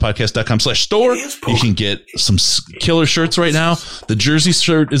 DetroitLionsPodcast.com/store. You can get some killer shirts right now. The jersey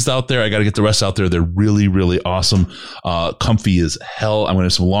shirt is out there. I got to get the rest out there. They're really, really awesome. Comfy as hell. I'm going to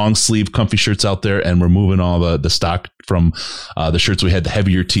have some long sleeve comfy shirts out there, and we're moving all the stock from the shirts we had, the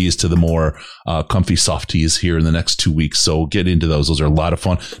heavier tees to the more comfy soft tees here in the next 2 weeks. So get into those. Those are a lot of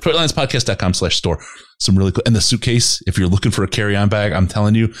fun. DetroitLionsPodcast.com/store. Some really cool. And the suitcase, if you're looking for a carry-on bag, I'm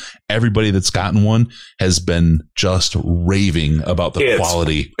telling you, everybody that's gotten one has been just raving about the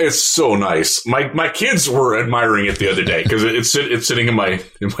quality. It's so nice. My kids were admiring it the other day because it's sitting in my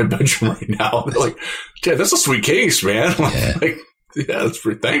bedroom right now. They're like, "Dad, that's a sweet case, man." Yeah, that's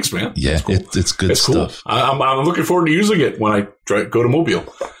pretty. Thanks, man. Yeah, cool. It's good stuff. Cool. I'm looking forward to using it when I go to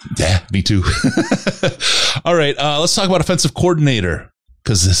Mobile. Yeah, me too. All right, let's talk about offensive coordinator.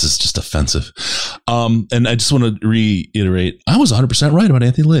 Because this is just offensive. And I just want to reiterate, I was 100% right about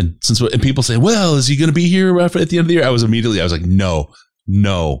Anthony Lynn. And people say, well, is he going to be here at the end of the year? I was like, no,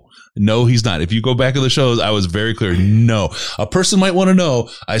 he's not. If you go back to the shows, I was very clear. No. A person might want to know.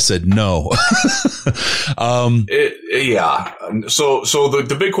 I said no. Yeah. So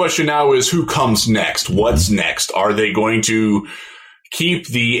the big question now is who comes next? What's next? Are they going to keep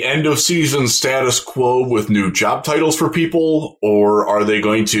the end of season status quo with new job titles for people, or are they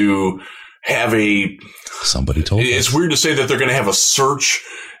going to have somebody told it's us. Weird to say that they're going to have a search,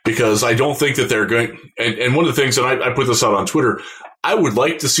 because I don't think that they're going, and one of the things that I put this out on Twitter, I would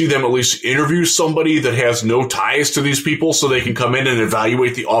like to see them at least interview somebody that has no ties to these people so they can come in and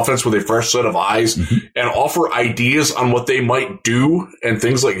evaluate the offense with a fresh set of eyes and offer ideas on what they might do and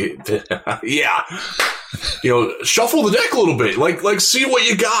things like yeah. Shuffle the deck a little bit, like see what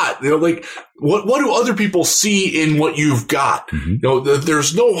you got. What do other people see in what you've got?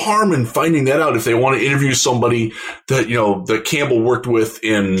 There's no harm in finding that out if they want to interview somebody that that Campbell worked with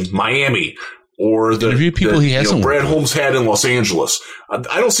in Miami, or the interview people he hasn't Brad Holmes had in Los Angeles.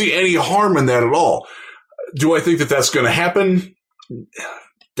 I don't see any harm in that at all. Do I think that that's going to happen?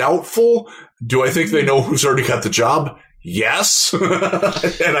 Doubtful. Do I think they know who's already got the job? Yes.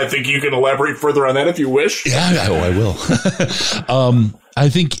 And I think you can elaborate further on that if you wish. Yeah, I will. I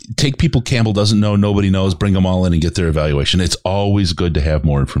think take people Campbell doesn't know, nobody knows, bring them all in and get their evaluation. It's always good to have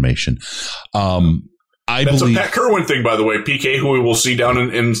more information. That's a Pat Kerwin thing, by the way. PK, who we will see down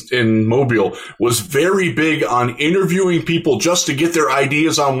in Mobile, was very big on interviewing people just to get their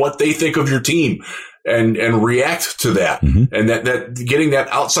ideas on what they think of your team. and react to that. Mm-hmm. And that getting that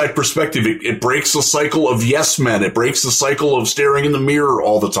outside perspective, it breaks the cycle of yes men. It breaks the cycle of staring in the mirror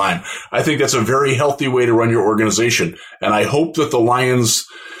all the time. I think that's a very healthy way to run your organization. And I hope that the Lions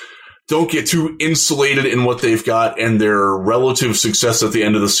don't get too insulated in what they've got and their relative success at the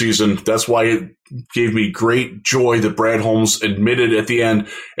end of the season. That's why it gave me great joy that Brad Holmes admitted at the end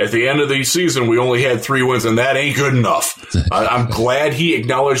of the season, we only had 3 wins, and that ain't good enough. I'm glad he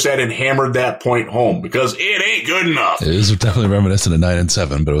acknowledged that and hammered that point home, because it ain't good enough. It is definitely reminiscent of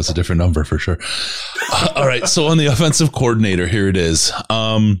 9-7, but it was a different number for sure. All right. So on the offensive coordinator, here it is.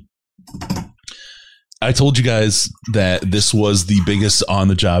 I told you guys that this was the biggest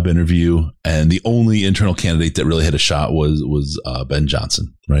on-the-job interview, and the only internal candidate that really had a shot was Ben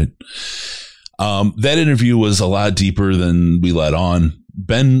Johnson, right? That interview was a lot deeper than we let on.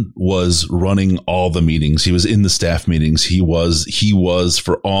 Ben was running all the meetings. He was in the staff meetings. He was,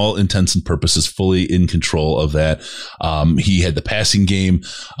 for all intents and purposes, fully in control of that. He had the passing game,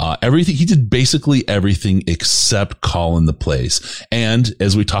 everything. He did basically everything except calling the plays. And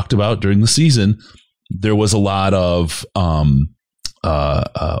as we talked about during the season, there was a lot of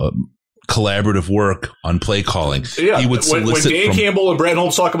collaborative work on play calling. Yeah, he would when Dan Campbell and Brad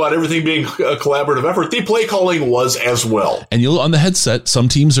Holmes talk about everything being a collaborative effort, the play calling was as well. And you'll on the headset, some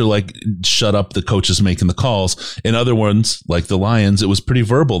teams are like, shut up, the coach is making the calls. In other ones, like the Lions, it was pretty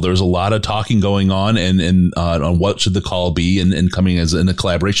verbal. There was a lot of talking going on and on what should the call be and coming as in a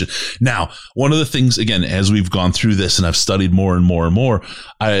collaboration. Now, one of the things, again, as we've gone through this and I've studied more and more and more,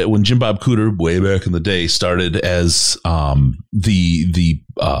 when Jim Bob Cooter, way back in the day, started as the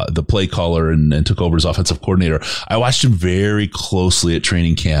play caller and took over as offensive coordinator, I watched him very closely at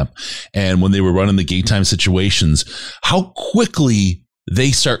training camp. And when they were running the game time situations, how quickly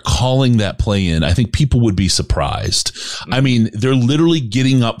they start calling that play in, I think people would be surprised. I mean, they're literally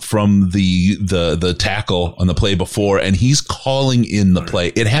getting up from the tackle on the play before, and he's calling in the play.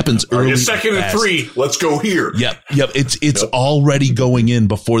 It happens early. Second and 3. Let's go here. Yep. It's already going in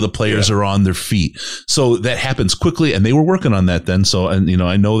before the players are on their feet. So that happens quickly, and they were working on that then. So, and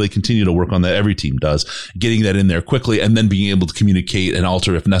I know they continue to work on that. Every team does, getting that in there quickly, and then being able to communicate and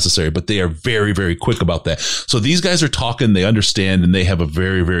alter if necessary. But they are very, very quick about that. So these guys are talking. They understand, and they have a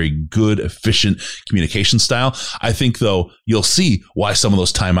very, very good, efficient communication style. I think, though, you'll see why some of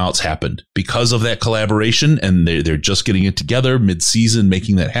those timeouts happened because of that collaboration, and they're just getting it together mid-season,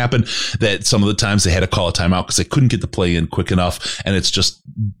 making that happen, that some of the times they had to call a timeout because they couldn't get the play in quick enough, and it's just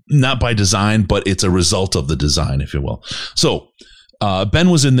not by design, but it's a result of the design, if you will. So Ben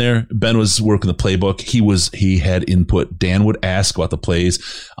was in there. Ben was working the playbook. He had input. Dan would ask about the plays.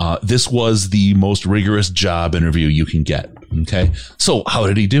 This was the most rigorous job interview you can get. Okay. So how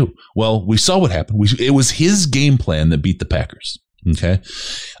did he do? Well, we saw what happened. It was his game plan that beat the Packers. Okay.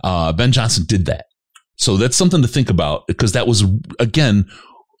 Ben Johnson did that. So that's something to think about, because that was, again,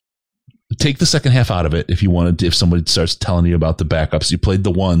 take the second half out of it. If you wanted to, if somebody starts telling you about the backups, you played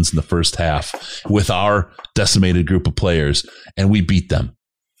the ones in the first half with our decimated group of players, and we beat them.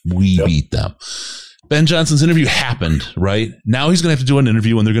 We beat them. Ben Johnson's interview happened, right? Now he's going to have to do an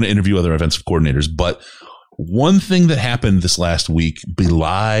interview, and they're going to interview other offensive coordinators. But one thing that happened this last week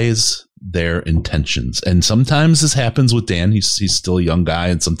belies their intentions. And sometimes this happens with Dan. He's still a young guy,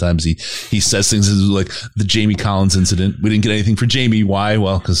 and sometimes he says things like the Jamie Collins incident. We didn't get anything for Jamie. Why?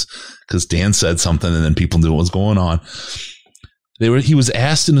 Well, because Dan said something, and then people knew what was going on. He was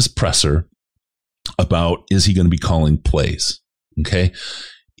asked in his presser about, is he going to be calling plays? Okay.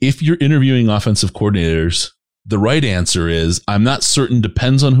 If you're interviewing offensive coordinators, the right answer is, I'm not certain,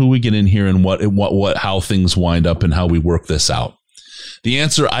 depends on who we get in here and how things wind up and how we work this out. The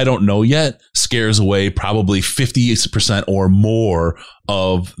answer, I don't know yet, scares away probably 50% or more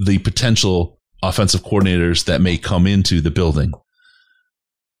of the potential offensive coordinators that may come into the building.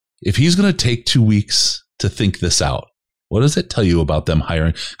 If he's going to take 2 weeks to think this out, what does that tell you about them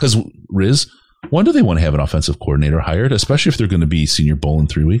hiring? Because, Riz, when do they want to have an offensive coordinator hired, especially if they're going to be Senior Bowl in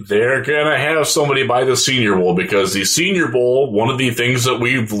 3 weeks? They're going to have somebody by the Senior Bowl, because the Senior Bowl, one of the things that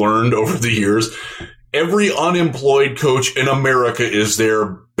we've learned over the years, every unemployed coach in America is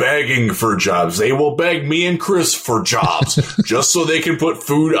there begging for jobs. They will beg me and Chris for jobs just so they can put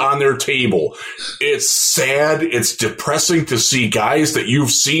food on their table. It's sad. It's depressing to see guys that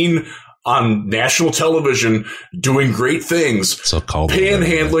you've seen on national television doing great things, so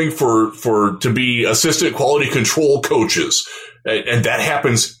panhandling for to be assistant quality control coaches. And that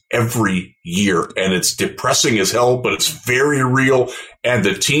happens every year, and it's depressing as hell, but it's very real. And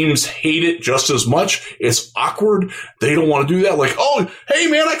the teams hate it just as much. It's awkward. They don't want to do that. Like, oh, hey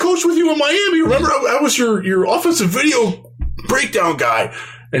man, I coached with you in Miami. Remember, I was your offensive video breakdown guy.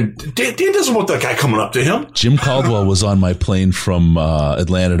 And Dan doesn't want that guy coming up to him. Jim Caldwell was on my plane from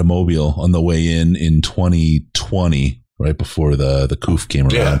Atlanta to Mobile on the way in 2020, right before the COOF came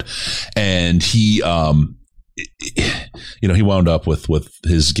around. And he, he wound up with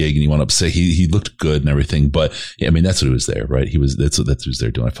his gig, and he wound up saying he looked good and everything. But I mean, that's what he was there, right? That's what he was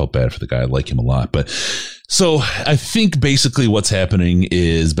there doing. I felt bad for the guy. I like him a lot. But so I think basically what's happening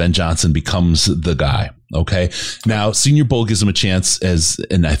is Ben Johnson becomes the guy. Okay. Now, Senior Bowl gives him a chance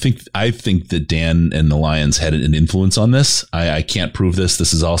and I think that Dan and the Lions had an influence on this. I can't prove this.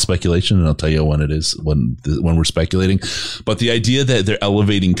 This is all speculation, and I'll tell you when it is, when we're speculating. But the idea that they're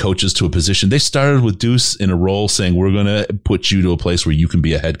elevating coaches to a position, they started with Deuce in a role saying, we're going to put you to a place where you can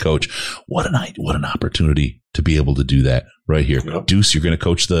be a head coach. What an opportunity to be able to do that right here. Yep. Deuce, you're going to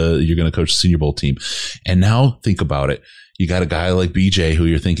coach the Senior Bowl team. And now think about it. You got a guy like BJ who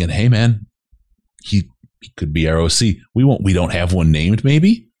you're thinking, hey man, he could be ROC. We don't have one named.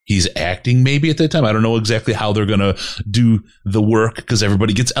 Maybe he's acting maybe at that time. I don't know exactly how they're going to do the work because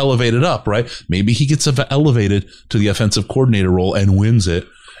everybody gets elevated up, right? Maybe he gets elevated to the offensive coordinator role and wins it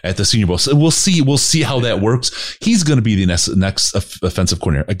at the Senior Bowl. So we'll see how that works. He's going to be the next offensive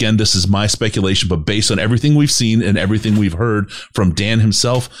coordinator. Again, this is my speculation, but based on everything we've seen and everything we've heard from Dan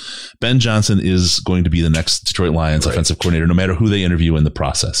himself, Ben Johnson is going to be the next Detroit Lions offensive coordinator, no matter who they interview in the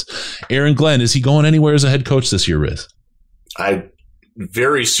process. Aaron Glenn, is he going anywhere as a head coach this year, Riz? I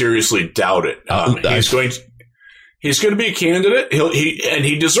very seriously doubt it. He's going to be a candidate.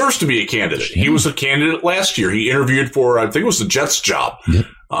 He deserves to be a candidate. He was a candidate last year. He interviewed for, I think it was the Jets job. Yep.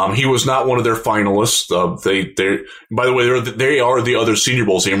 He was not one of their finalists. By the way, they are the other Senior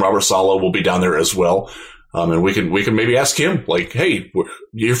Bowl team. Robert Saleh will be down there as well. And we can maybe ask him, like, hey,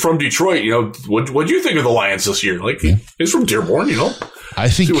 you're from Detroit, what do you think of the Lions this year? Like, he's from Dearborn, I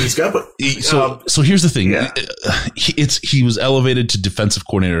think see what he's got. But so here's the thing. Yeah. He was elevated to defensive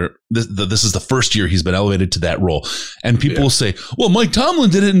coordinator. This is the first year he's been elevated to that role. And people will say, well, Mike Tomlin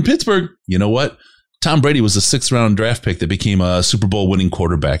did it in Pittsburgh. You know what? Tom Brady was a 6th round draft pick that became a Super Bowl winning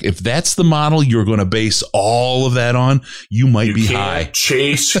quarterback. If that's the model you're going to base all of that on, you might be high.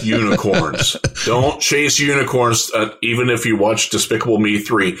 Chase unicorns. Don't chase unicorns. Even if you watch Despicable Me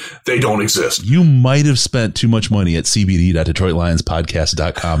 3, they don't exist. You might have spent too much money at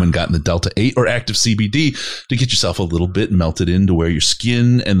cbd.detroitlionspodcast.com and gotten the Delta 8 or Active CBD to get yourself a little bit melted into where your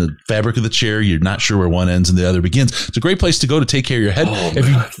skin and the fabric of the chair, you're not sure where one ends and the other begins. It's a great place to go to take care of your head. Oh,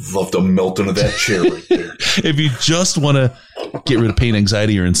 man, I'd love to melt into that chair. Right there. If you just want to get rid of pain,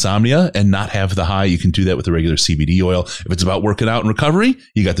 anxiety, or insomnia and not have the high, you can do that with the regular CBD oil. If it's about working out and recovery,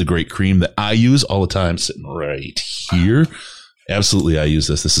 you got the great cream that I use all the time, sitting right here. Absolutely, I use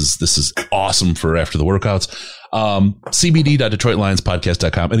this. This is awesome for after the workouts.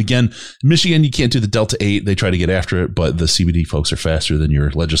 CBD.DetroitLionsPodcast.com. And again, Michigan, you can't do the Delta 8. They try to get after it, but the CBD folks are faster than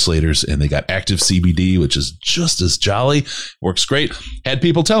your legislators, and they got Active CBD, which is just as jolly. Works great. Had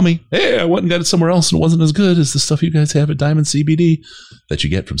people tell me, hey, I went and got it somewhere else and it wasn't as good as the stuff you guys have at Diamond CBD that you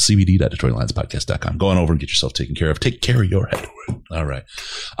get from CBD.DetroitLionsPodcast.com. Go on over and get yourself taken care of. Take care of your head. All right.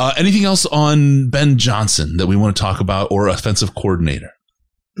 Anything else on Ben Johnson that we want to talk about, or offensive coordinator?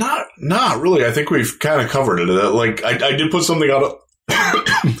 Not really. I think we've kind of covered it. Like I did put something out,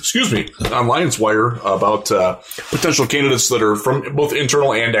 excuse me, on Lions Wire about potential candidates that are from both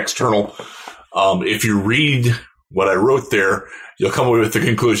internal and external. If you read what I wrote there, you'll come away with the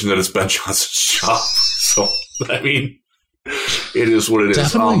conclusion that it's Ben Johnson's job. So, I mean, it is what it is.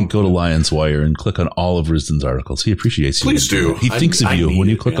 Definitely go to Lions Wire and click on all of Risden's articles. He appreciates you. Please do. He thinks of you. When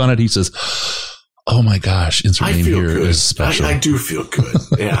you click on it, he says, oh my gosh, insert name here is special. I do feel good.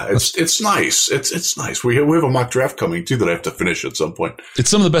 Yeah, it's nice. It's nice. We have a mock draft coming too that I have to finish at some point.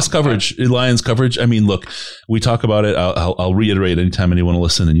 It's some of the best coverage, Lions coverage. I mean, look, we talk about it. I'll reiterate anytime anyone will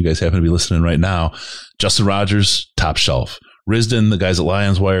listen, and you guys happen to be listening right now. Justin Rogers, top shelf. Risden, the guys at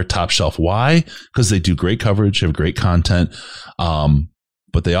Lions Wire, top shelf. Why? Because they do great coverage, have great content,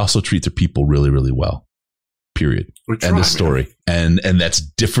 but they also treat their people really, really well. Period. End of story. And that's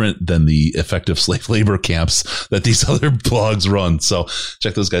different than the effective slave labor camps that these other blogs run. So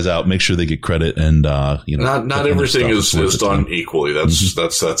check those guys out. Make sure they get credit. And not everything is done equally.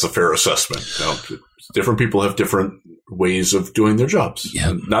 That's a fair assessment. Different people have different ways of doing their jobs.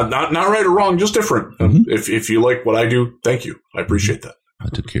 Yeah. Not right or wrong, just different. Mm-hmm. If you like what I do, thank you. I appreciate that. I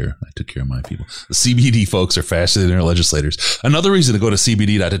took care of my people. The CBD folks are faster than their legislators. Another reason to go to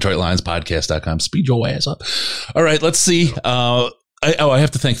cbd.detroitlionspodcast.com. Speed your ass up. All right, let's see. I have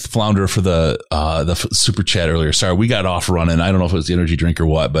to thank the Flounder for the super chat earlier. Sorry, we got off running. I don't know if it was the energy drink or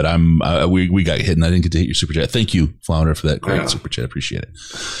what, but we got hit and I didn't get to hit your super chat. Thank you, Flounder, for that great super chat. Appreciate it.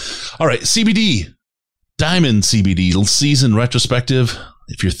 All right, CBD. Diamond CBD season retrospective.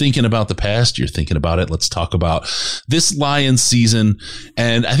 If you're thinking about the past, you're thinking about it. Let's talk about this Lions season.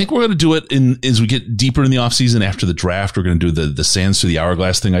 And I think we're going to do it as we get deeper in the offseason after the draft. We're going to do the sands through the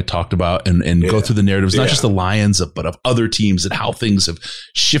hourglass thing I talked about and go through the narratives, not just the Lions, but of other teams and how things have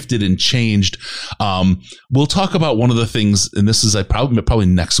shifted and changed. We'll talk about one of the things, and this is probably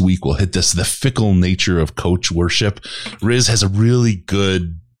next week we'll hit this, the fickle nature of coach worship. Riz has a really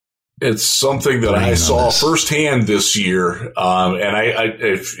good. It's something that I saw firsthand this year. And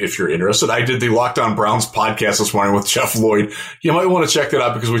if you're interested, I did the Locked On Browns podcast this morning with Jeff Lloyd. You might want to check that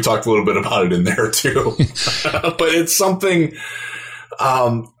out because we talked a little bit about it in there too. But it's something,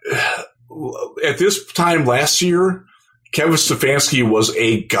 at this time last year, Kevin Stefanski was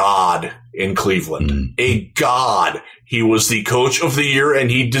a god in Cleveland, a god. He was the coach of the year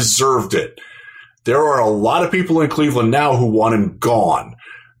and he deserved it. There are a lot of people in Cleveland now who want him gone.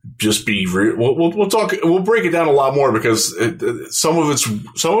 Just be we'll talk. We'll break it down a lot more because some of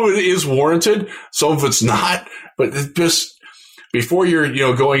it is warranted, some of it's not. But just before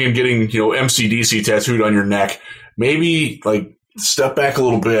you're going and getting MCDC tattooed on your neck, maybe like step back a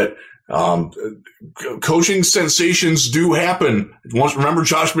little bit. Coaching sensations do happen. Remember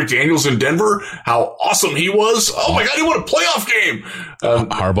Josh McDaniels in Denver? How awesome he was! Oh my God, he won a playoff game.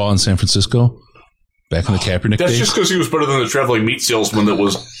 Harbaugh in San Francisco. Back in the Kaepernick That's days? just because he was better than the traveling meat salesman that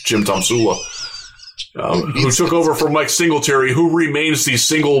was Jim Tomsula, who took over from Mike Singletary, who remains the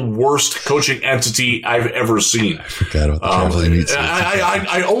single worst coaching entity I've ever seen. I forgot about the traveling meat salesman.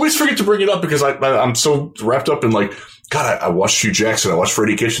 I always forget to bring it up because I'm so wrapped up in God, I watched Hugh Jackson. I watched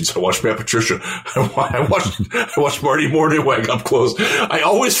Freddie Kitchens. I watched Matt Patricia. I watched Marty Mornhinweg up close. I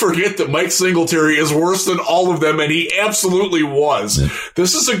always forget that Mike Singletary is worse than all of them, and he absolutely was. Yeah.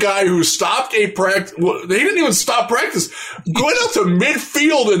 This is a guy who stopped a practice. Well, they didn't even stop practice. Going out to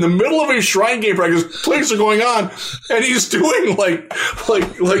midfield in the middle of a Shrine Game practice, plays are going on, and he's doing like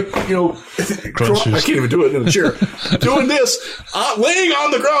crunches. I can't even do it in a chair. Doing this, laying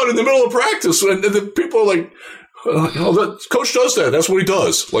on the ground in the middle of practice, and the people are like. The coach does that. That's what he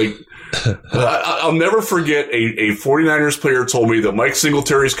does. I'll never forget a 49ers player told me that Mike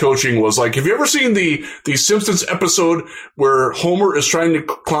Singletary's coaching was like, have you ever seen the Simpsons episode where Homer is trying to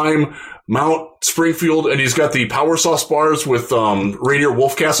climb Mount Springfield and he's got the power sauce bars with Rainier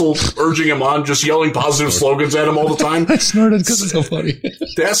Wolfcastle urging him on, just yelling positive slogans at him all the time? I snorted because it's so funny.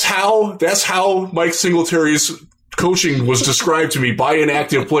 That's how Mike Singletary's coaching was described to me by an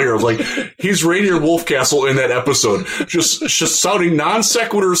active player. Like, he's Rainier Wolfcastle in that episode, just shouting non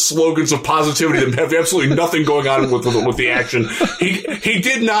sequitur slogans of positivity that have absolutely nothing going on with the action. He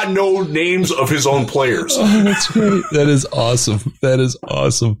did not know names of his own players. Oh, that's great. That is awesome. That is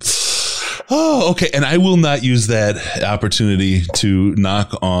awesome. Oh, okay. And I will not use that opportunity to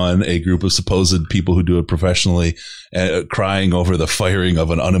knock on a group of supposed people who do it professionally, crying over the firing of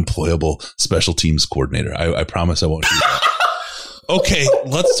an unemployable special teams coordinator. I promise I won't do that. Okay,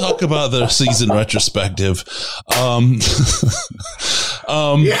 let's talk about the season retrospective.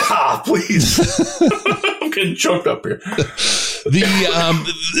 Yeah, please. I'm getting choked up here.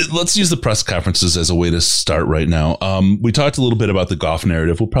 Let's use the press conferences as a way to start right now. We talked a little bit about the Goff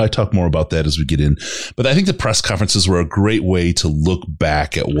narrative. We'll probably talk more about that as we get in. But I think the press conferences were a great way to look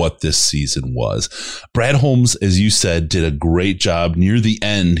back at what this season was. Brad Holmes, as you said, did a great job near the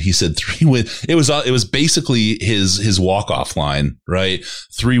end. He said 3 wins. It was basically his walk-off line, right?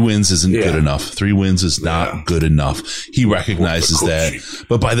 3 wins isn't good enough. 3 wins is not good enough. He recognizes that.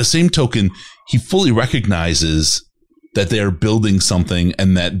 But by the same token, he fully recognizes that they are building something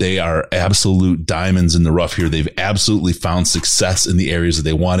and that they are absolute diamonds in the rough here. They've absolutely found success in the areas that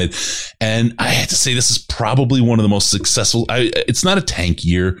they wanted. And I had to say, this is probably one of the most successful. It's not a tank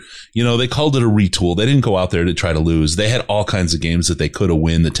year. They called it a retool. They didn't go out there to try to lose. They had all kinds of games that they could have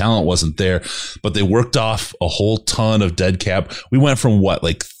won. The talent wasn't there, but they worked off a whole ton of dead cap. We went from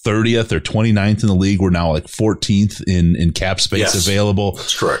 30th or 29th in the league. We're now 14th in cap space available.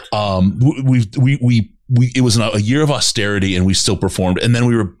 That's correct. It was a year of austerity and we still performed. And then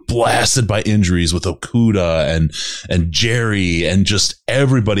we were blasted by injuries with Okudah and Jerry and just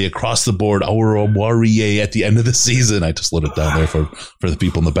everybody across the board. Our Warrior at the end of the season. I just let it down there for the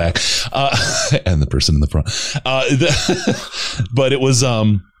people in the back, and the person in the front. But it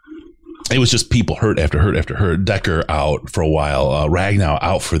was just people hurt after hurt after hurt. Decker out for a while. Ragnow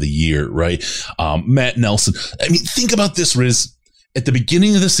out for the year, right? Matt Nelson. I mean, think about this, Riz. at the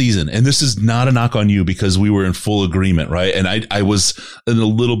beginning of the season, and this is not a knock on you because we were in full agreement, right? And I was in a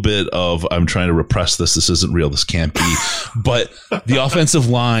little bit of, I'm trying to repress this. This isn't real. This can't be. But the offensive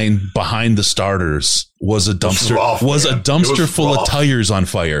line behind the starters was a dumpster, full of tires on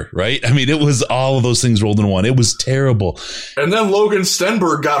fire, right? I mean, it was all of those things rolled in one. It was terrible. And then Logan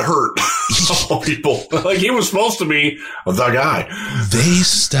Stenberg got hurt. All people, like, he was supposed to be the guy. They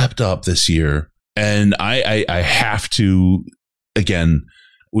stepped up this year, and I have to. Again,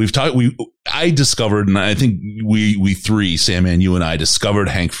 I discovered, and I think we three, Sam and you and I, discovered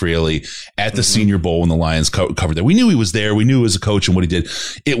Hank Fraley at the Senior Bowl when the Lions covered that. We knew he was there. We knew he was a coach and what he did.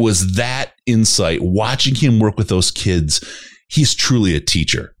 It was that insight, watching him work with those kids. He's truly a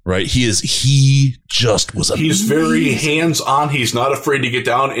teacher, right? He just was amazing. He's very hands-on. He's not afraid to get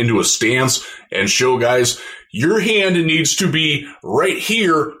down into a stance and show guys, your hand needs to be right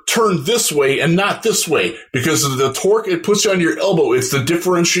here, turned this way and not this way, because of the torque it puts you on your elbow. It's the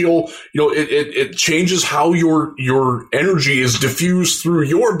differential, it changes how your energy is diffused through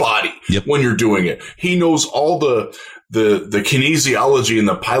your body when you're doing it. He knows all the kinesiology and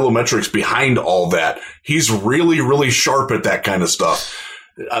the plyometrics behind all that. He's really, really sharp at that kind of stuff.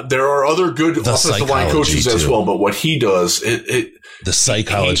 There are other good offensive line coaches as well, but what he does, the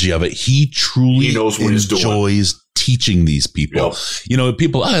psychology of it, he truly knows what he's doing. Enjoys teaching these people. Yep.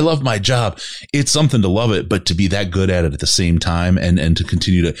 People, I love my job. It's something to love it, but to be that good at it at the same time and to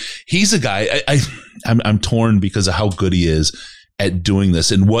continue to, he's a guy, I'm torn because of how good he is at doing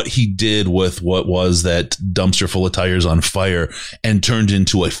this and what he did with what was that dumpster full of tires on fire and turned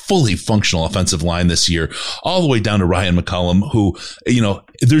into a fully functional offensive line this year, all the way down to Ryan McCollum, who,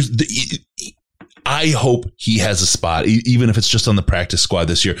 I hope he has a spot, even if it's just on the practice squad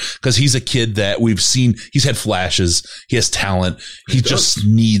this year, because he's a kid that we've seen. He's had flashes. He has talent. He just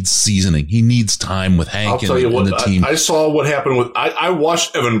needs seasoning. He needs time with Hank and the team. I saw what happened with, I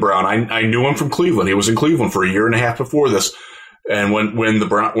watched Evan Brown. I knew him from Cleveland. He was in Cleveland for a year and a half before this. And when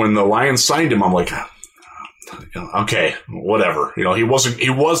the Lions signed him, I'm like, okay, whatever. He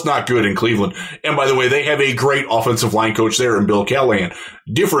was not good in Cleveland. And by the way, they have a great offensive line coach there in Bill Callahan.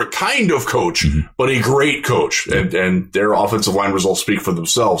 Different kind of coach, but a great coach. And their offensive line results speak for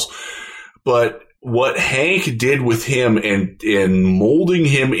themselves. But what Hank did with him and in molding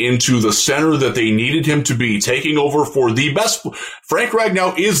him into the center that they needed him to be, taking over for the best. Frank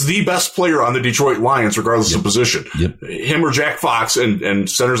Ragnow is the best player on the Detroit Lions, regardless of position. Him or Jack Fox, and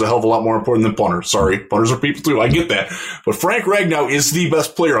center's a hell of a lot more important than punter. Sorry, punters are people too. I get that. But Frank Ragnow is the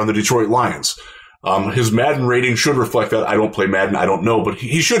best player on the Detroit Lions. His Madden rating should reflect that. I don't play Madden. I don't know, but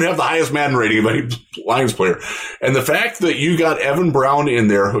he should have the highest Madden rating of any Lions player. And the fact that you got Evan Brown in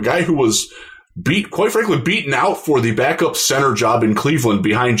there, a guy who was beaten out for the backup center job in Cleveland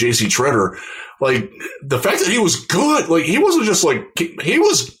behind J.C. Treader. Like, the fact that he was good, like, he wasn't just like, he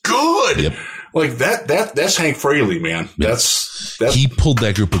was good. Like, that's Hank Fraley, man. That's he pulled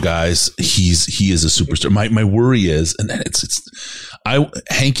that group of guys. He is a superstar. My worry is, and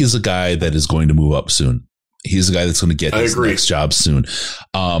Hank is a guy that is going to move up soon. He's a guy that's going to get his next job soon.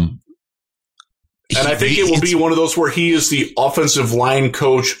 And I think it will be one of those where he is the offensive line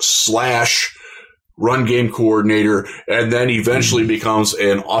coach / run game coordinator, and then eventually becomes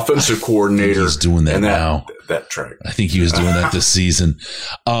an offensive coordinator. He's doing that now. That track. I think he was doing that this season.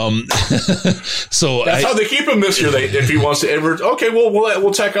 So that's how they keep him this year. If he wants to ever, okay,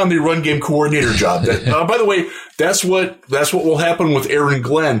 we'll tack on the run game coordinator job. By the way, that's what will happen with Aaron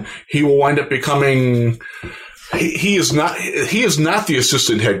Glenn. He will wind up becoming. He is not the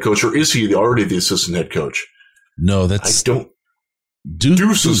assistant head coach, or is he already the assistant head coach? No, that's. I don't.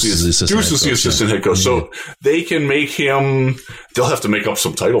 Deuce is the assistant head coach. So they can make him, they'll have to make up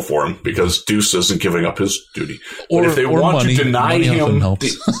some title for him because Deuce isn't giving up his duty. But if they want to deny him,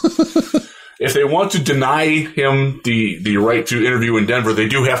 if they want to deny him the right to interview in Denver, they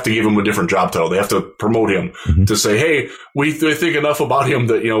do have to give him a different job title. They have to promote him to say, hey, we think enough about him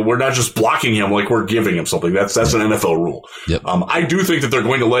that, we're not just blocking him like we're giving him something. That's an NFL rule. I do think that they're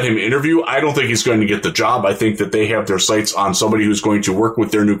going to let him interview. I don't think he's going to get the job. I think that they have their sights on somebody who's going to work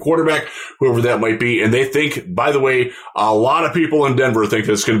with their new quarterback, whoever that might be. And they think, by the way, a lot of people in Denver think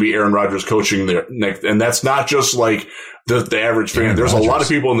that it's going to be Aaron Rodgers coaching there next. And that's not just like the average fan. There's a lot of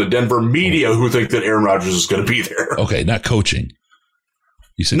people in the Denver media who think that Aaron Rodgers is going to be there. Okay, not coaching.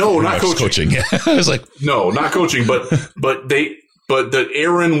 You said no, not coaching. Yeah. I was like, no, not coaching, but that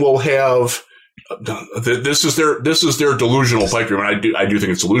Aaron will have. This is their delusional pipe dream, and I do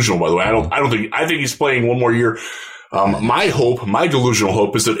think it's delusional. By the way, I think he's playing one more year. My delusional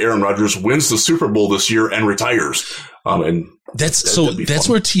hope is that Aaron Rodgers wins the Super Bowl this year and retires. And that's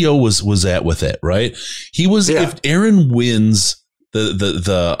where T.O. was at with it, right? He was, if Aaron wins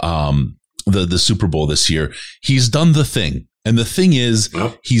the Super Bowl this year, he's done the thing. And the thing is,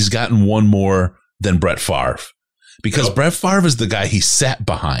 he's gotten one more than Brett Favre, because Brett Favre is the guy he sat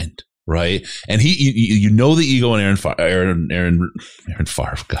behind. Right. And you know, the ego in Aaron Favre,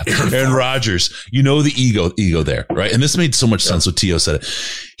 God, Aaron Rodgers, you know, the ego there. Right. And this made so much sense when T.O. said it.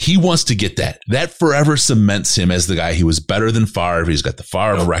 He wants to get that forever cements him as the guy. He was better than Favre. He's got the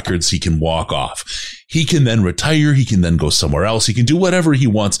Favre records. He can walk off. He can then retire. He can then go somewhere else. He can do whatever he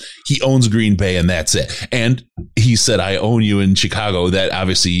wants. He owns Green Bay, and that's it. And he said, I own you in Chicago. That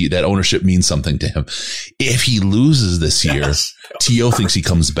obviously, that ownership means something to him. If he loses this year, T.O. thinks he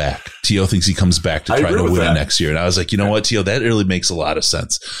comes back. T.O. thinks he comes back to try to win it next year. And I was like, you know what, T.O., that really makes a lot of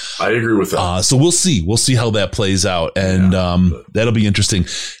sense. I agree with that. So we'll see. We'll see how that plays out. And that'll be interesting.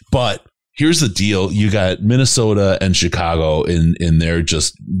 But here's the deal. You got Minnesota and Chicago in their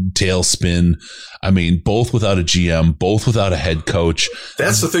just tailspin. I mean, both without a GM, both without a head coach.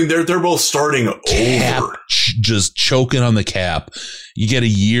 That's the thing. They're both starting over. Just choking on the cap. You get a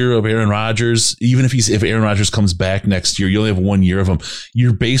year of Aaron Rodgers. Even if Aaron Rodgers comes back next year, you only have 1 year of him.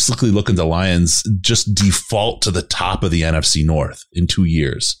 You're basically looking to Lions just default to the top of the NFC North in 2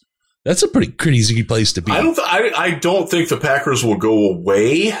 years. That's a pretty crazy place to be. I don't think the Packers will go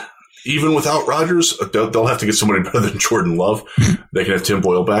away. Even without Rodgers, they'll have to get somebody better than Jordan Love. They can have Tim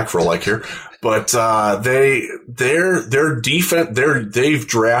Boyle back for all I care. But their defense, they've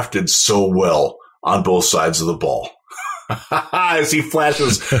drafted so well on both sides of the ball. As he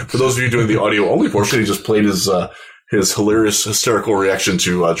flashes, for those of you doing the audio only portion, he just played his hilarious, hysterical reaction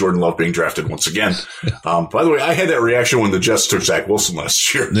to Jordan Love being drafted once again. By the way, I had that reaction when the Jets took Zach Wilson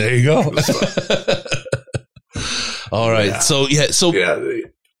last year. There you go. All right. Yeah. So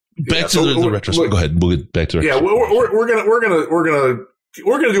back to the retrospective. Go ahead. We'll get back to the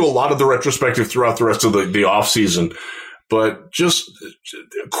we're gonna do a lot of the retrospective throughout the rest of the off season. But just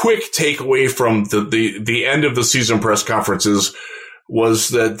a quick takeaway from the end of the season press conferences was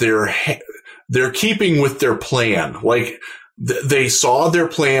that they're keeping with their plan. Like they saw their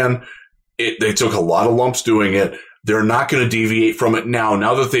plan. They took a lot of lumps doing it. They're not going to deviate from it now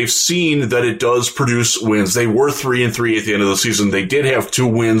that they've seen that it does produce wins. They were 3-3 at the end of the season. They did have 2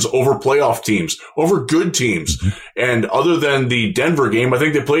 wins over playoff teams, over good teams. Mm-hmm. And other than the Denver game, I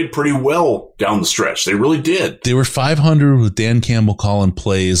think they played pretty well down the stretch. They really did. They were 500 with Dan Campbell calling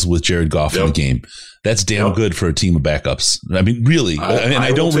plays with Jared Goff in the game. That's damn good for a team of backups. I mean, really.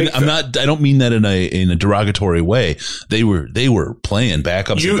 I don't mean that in a derogatory way. They were playing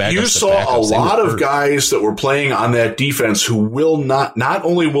backups. You saw a lot of guys that were playing on that defense who will not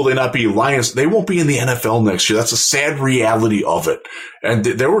only will they not be Lions, they won't be in the NFL next year. That's a sad reality of it. And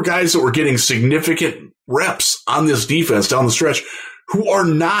there were guys that were getting significant reps on this defense down the stretch who are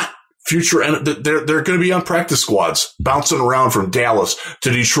not future, and they're going to be on practice squads, bouncing around from Dallas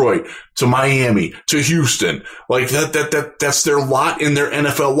to Detroit to Miami to Houston. Like that's their lot in their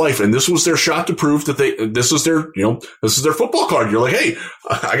NFL life, and this was their shot to prove that this is their football card. You're like, hey,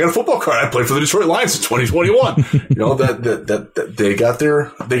 I got a football card. I played for the Detroit Lions in 2021. that they got their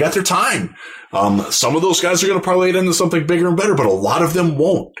time. Some of those guys are going to parlay it into something bigger and better, but a lot of them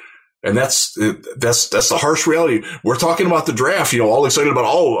won't. And that's the harsh reality. We're talking about the draft, all excited about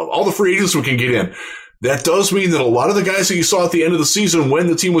all the free agents we can get in. That does mean that a lot of the guys that you saw at the end of the season when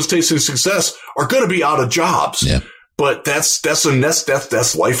the team was tasting success are going to be out of jobs. Yeah. But that's life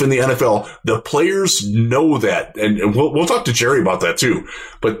in the NFL. The players know that. And we'll talk to Jerry about that too.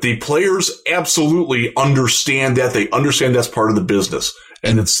 But the players absolutely understand that. They understand that's part of the business.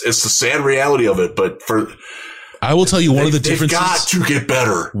 And it's the sad reality of it. But I will tell you one of the differences. They've got to get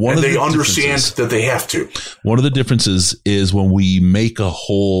better. And they understand that they have to. One of the differences is when we make a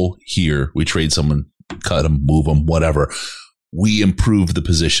hole here, we trade someone, cut them, move them, whatever. We improve the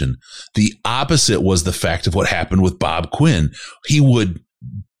position. The opposite was the fact of what happened with Bob Quinn.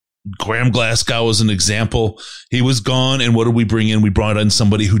 Graham Glasgow was an example. He was gone. And what did we bring in? We brought in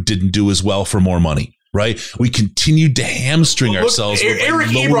somebody who didn't do as well for more money. Right? We continued to hamstring ourselves. Eric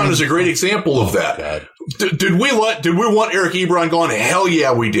Ebron is a great example of that. God. Did we want Eric Ebron gone? Hell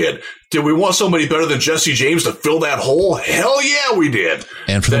yeah, we did. Did we want somebody better than Jesse James to fill that hole? Hell yeah, we did.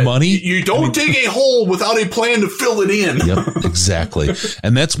 And for the money? You don't dig a hole without a plan to fill it in. Yep, exactly.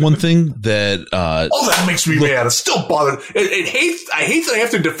 And that's one thing that... that makes me mad. It's still bothered. I hate that I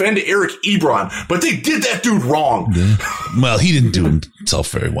have to defend Eric Ebron, but they did that dude wrong. Yeah. Well, he didn't do himself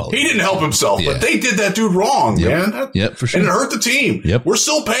very well. He didn't help himself, but they did that dude wrong, man. Yep, for sure. And it hurt the team. Yep. We're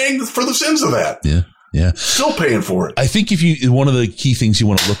still paying for the sins of that. Yeah. Yeah. Still paying for it. I think one of the key things you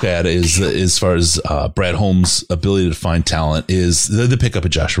want to look at is as far as Brad Holmes' ability to find talent is the pickup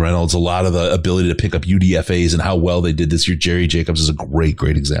of Josh Reynolds, a lot of the ability to pick up UDFAs and how well they did this year. Jerry Jacobs is a great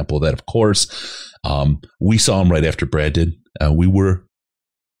example of that, of course. We saw him right after Brad did. We were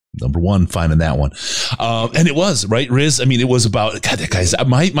number one finding that one. And it was, right, Riz? I mean, it was about, God, that guy's,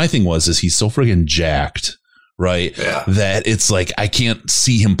 my thing is he's so friggin' jacked. Right. Yeah. That it's like, I can't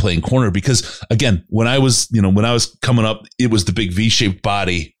see him playing corner because again, when I was coming up, it was the big V-shaped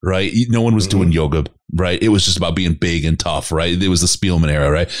body, right? No one was doing yoga, right? It was just about being big and tough, right? It was the Spielman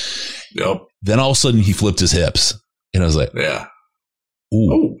era, right? Yep. Then all of a sudden he flipped his hips and I was like, yeah.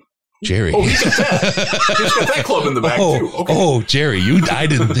 Ooh. Jerry. Oh, he's got that club in the back too. Okay. Oh, Jerry, I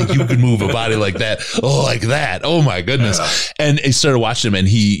didn't think you could move a body like that. Oh, like that. Oh my goodness. Yeah. And I started watching him and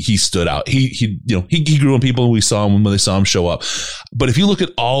he stood out. He grew on people and we saw him when they saw him show up. But if you look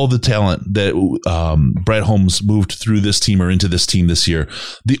at all the talent that Brad Holmes moved through this team or into this team this year,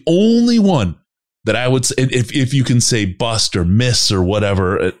 the only one that I would say, if you can say bust or miss or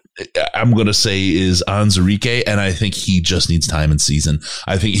whatever, I'm going to say is Anzarike, and I think he just needs time in season.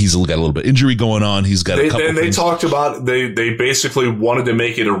 I think he's got a little bit of injury going on. He's got a couple. And they talked about they basically wanted to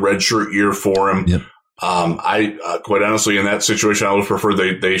make it a redshirt year for him. Yep. I quite honestly, in that situation, I would prefer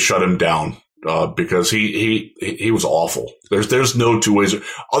they shut him down. Because he was awful. There's no two ways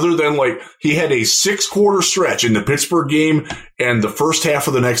other than like he had a 6-quarter stretch in the Pittsburgh game and the first half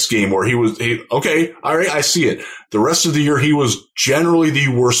of the next game where okay, all right, I see it. The rest of the year, he was generally the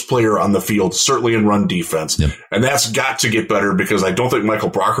worst player on the field, certainly in run defense. Yep. And that's got to get better because I don't think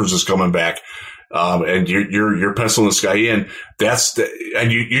Michael Brockers is coming back. And you're penciling this guy in.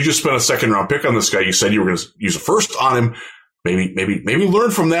 And you just spent a 2nd-round pick on this guy. You said you were going to use a first on him. Maybe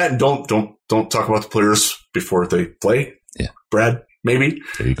learn from that and don't talk about the players before they play. Yeah. Brad, maybe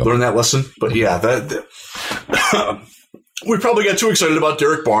there you go. Learn that lesson. But yeah, we probably got too excited about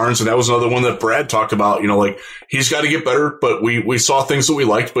Derek Barnes, and that was another one that Brad talked about. Like he's got to get better, but we saw things that we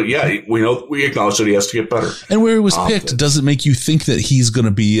liked. But yeah, we acknowledge that he has to get better. And where he was picked doesn't make you think that he's going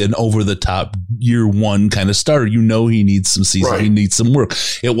to be an over the top year one kind of starter. He needs some season. Right. He needs some work.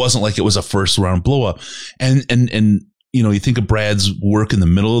 It wasn't like it was a 1st-round blow up. And you think of Brad's work in the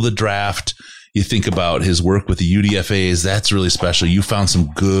middle of the draft. You think about his work with the UDFAs. That's really special. You found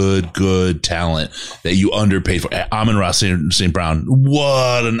some good talent that you underpaid for. Amon-Ra St. Brown.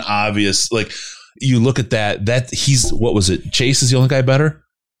 What an obvious, you look at that he's, what was it? Chase is the only guy better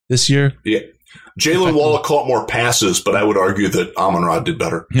this year? Yeah. Jalen Wallace caught more passes, but I would argue that Amon-Ra did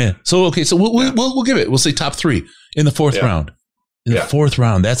better. Yeah. So, okay. So we'll give it. We'll say top 3 in the 4th round. In the 4th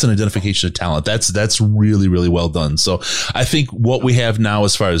round, that's an identification of talent. That's really, really well done. So I think what we have now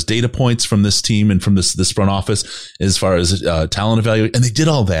as far as data points from this team and from this front office, as far as talent evaluation, and they did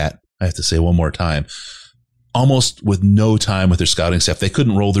all that, I have to say one more time, almost with no time with their scouting staff. They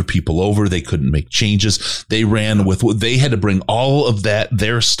couldn't roll their people over. They couldn't make changes. They ran with what they had to bring all of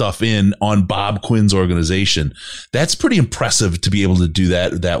their stuff in on Bob Quinn's organization. That's pretty impressive to be able to do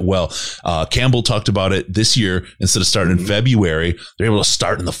that well. Campbell talked about it this year. Instead of starting in February, they're able to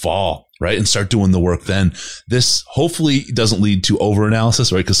start in the fall, right? And start doing the work then. This hopefully doesn't lead to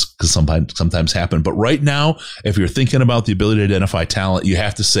over-analysis, right? Because sometimes happen. But right now, if you're thinking about the ability to identify talent, you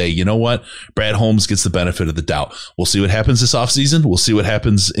have to say, you know what? Brad Holmes gets the benefit of the doubt. We'll see what happens this offseason. We'll see what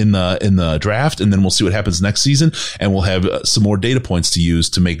happens in the draft, and then we'll see what happens next season. And we'll have some more data points to use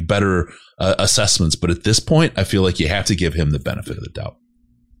to make better assessments. But at this point, I feel like you have to give him the benefit of the doubt.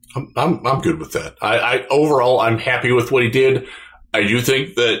 I'm good with that. I overall, I'm happy with what he did. I do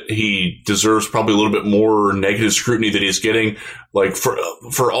think that he deserves probably a little bit more negative scrutiny that he's getting. Like for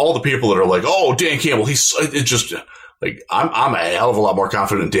all the people that are like, "Oh, Dan Campbell, it's just like I'm a hell of a lot more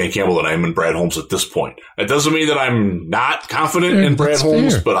confident in Dan Campbell than I am in Brad Holmes at this point." It doesn't mean that I'm not confident in Brad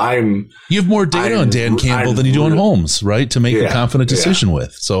Holmes, but you have more data on Dan Campbell than you do on Holmes, right? To make a confident decision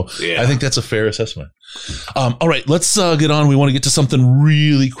with. So I think that's a fair assessment. All right, let's get on. We want to get to something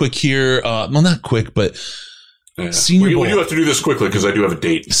really quick here. Well, not quick, but. Senior Bowl. We do have to do this quickly because I do have a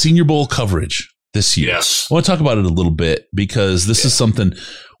date. Senior Bowl coverage this year. Yes. I want to talk about it a little bit because this is something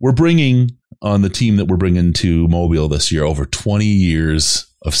we're bringing on the team that we're bringing to Mobile this year, over 20 years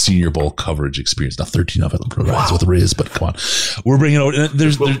of Senior Bowl coverage experience. Now 13 of it provides with Riz, but come on. We're bringing out,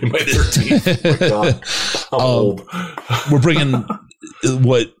 there's my 13th. Oh my God. I'm old. We're bringing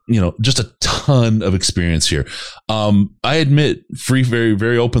just a ton of experience here. I admit very,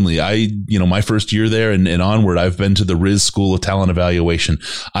 very openly, my first year there and onward, I've been to the Riz School of Talent Evaluation.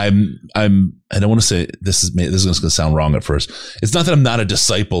 I don't want to say this is going to sound wrong at first. It's not that I'm not a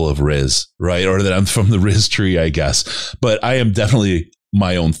disciple of Riz, right? Or that I'm from the Riz tree, I guess, but I am definitely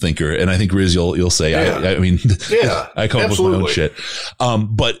my own thinker. And I think Riz, you'll say, I mean, I come up with my own shit.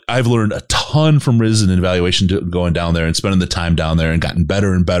 But I've learned a ton from Riz in evaluation going down there and spending the time down there and gotten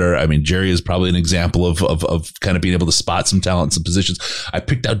better and better. I mean, Jerry is probably an example of kind of being able to spot some talent in some positions. I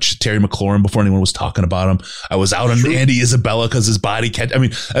picked out Terry McLaurin before anyone was talking about him. I was out on Andy Isabella because his body catch. I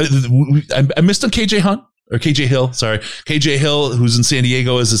mean, I missed on KJ Hunt. Or KJ Hill, sorry. KJ Hill, who's in San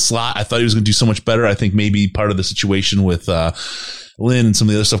Diego as a slot. I thought he was going to do so much better. I think maybe part of the situation with Lynn and some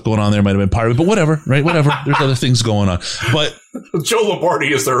of the other stuff going on there might have been part of it, but whatever, right? Whatever. There's other things going on. But Joe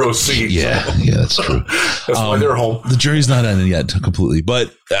Lombardi is their OC. Yeah, that's true. That's why they're home. The jury's not on it yet completely,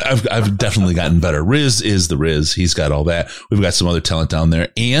 but I've definitely gotten better. Riz is the Riz. He's got all that. We've got some other talent down there.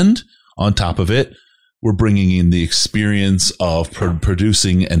 And on top of it, we're bringing in the experience of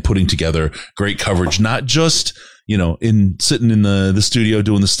producing and putting together great coverage, not just, sitting in the studio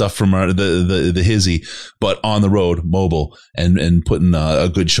doing the stuff from the hizzy, but on the road, mobile, and putting a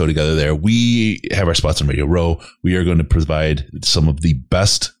good show together there. We have our spots on Radio Row. We are going to provide some of the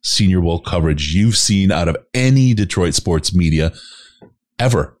best Senior Bowl coverage you've seen out of any Detroit sports media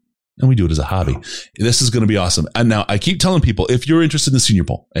ever. And we do it as a hobby. This is going to be awesome. And now I keep telling people, if you're interested in the Senior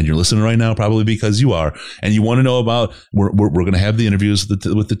Bowl and you're listening right now, probably because you are, and you want to know about, we're going to have the interviews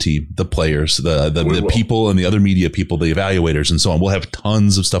with the team, the players, the people and the other media people, the evaluators and so on. We'll have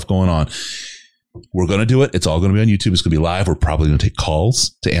tons of stuff going on. We're going to do it. It's all going to be on YouTube. It's going to be live. We're probably going to take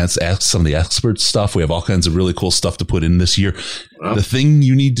calls to ask some of the expert stuff. We have all kinds of really cool stuff to put in this year. Wow. The thing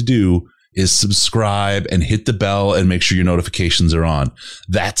you need to do is subscribe and hit the bell and make sure your notifications are on.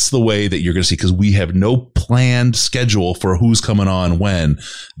 That's the way that you're going to see, because we have no planned schedule for who's coming on when.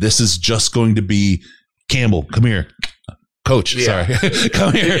 This is just going to be Campbell, come here. Coach, sorry.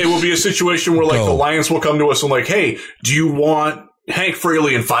 Come here. It will be a situation where the Lions will come to us and hey, do you want Hank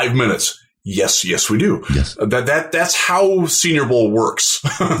Fraley in 5 minutes? Yes, we do. Yes. That's how Senior Bowl works.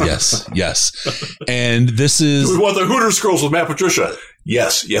 Yes. And this is. Do we want the Hooters girls with Matt Patricia?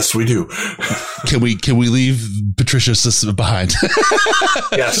 Yes, we do. Can we leave Patricia behind?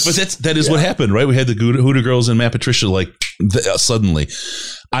 Yes. But that is what happened, right? We had the Hooter girls and Matt Patricia suddenly.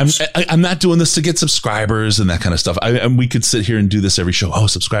 I'm not doing this to get subscribers and that kind of stuff. We could sit here and do this every show. Oh,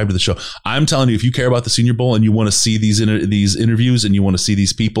 subscribe to the show. I'm telling you, if you care about the Senior Bowl and you want to see these interviews and you want to see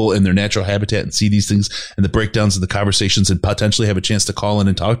these people in their natural habitat and see these things and the breakdowns and the conversations and potentially have a chance to call in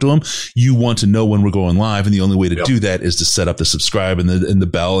and talk to them, you want to know when we're going live. And the only way to do that is to set up the subscribe and the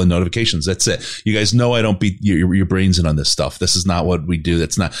bell and notifications. That's it. You guys know I don't beat your brains in on this stuff. This is not what we do.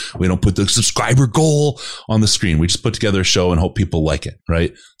 We don't put the subscriber goal on the screen. We just put together a show and hope people like it,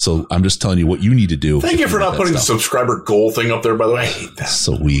 right? So I'm just telling you what you need to do. Thank you for not putting the subscriber goal thing up there, by the way. I hate that.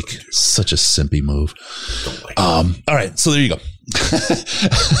 So weak. Such a simpy move. All right. So there you go.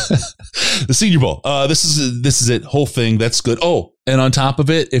 The Senior Bowl. This is it. Whole thing. That's good. Oh, and on top of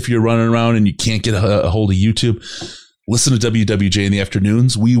it, if you're running around and you can't get a hold of YouTube, listen to WWJ in the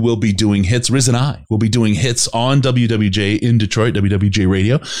afternoons. We will be doing hits. Riz and I will be doing hits on WWJ in Detroit, WWJ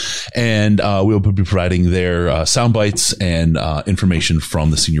Radio. And we'll be providing their sound bites and information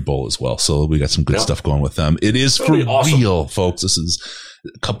from the Senior Bowl as well. So we got some good stuff going with them. It is for real, folks. This is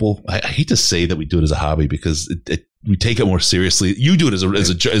a couple. I hate to say that we do it as a hobby because we take it more seriously. You do it as a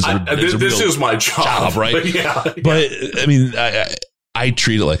this is my job, right? But, but I mean, I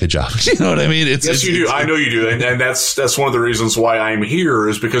treat it like a job. You know what I mean? Yes, you do. I know you do. And that's one of the reasons why I'm here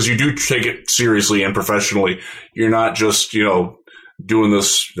is because you do take it seriously and professionally. You're not just, doing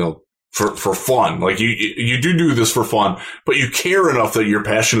this, for fun. You do this for fun, but you care enough that you're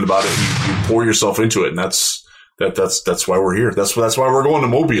passionate about it and you pour yourself into it. And that's why we're here. That's why we're going to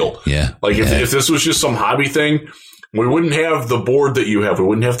Mobile. Yeah. If this was just some hobby thing, we wouldn't have the board that you have. We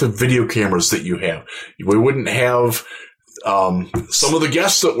wouldn't have the video cameras that you have. We wouldn't have some of the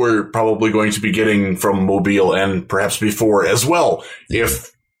guests that we're probably going to be getting from Mobile and perhaps before as well,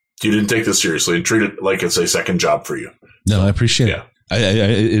 if you didn't take this seriously and treat it like it's a second job for you. No, I appreciate it.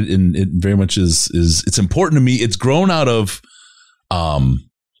 It very much is it's important to me. It's grown out of,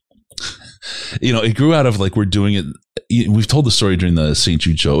 it grew out of we're doing it. We've told the story during the St.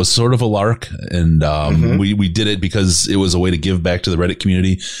 Jude show. It was sort of a lark, and we did it because it was a way to give back to the Reddit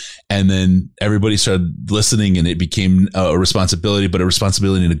community. And then everybody started listening, and it became a responsibility, but a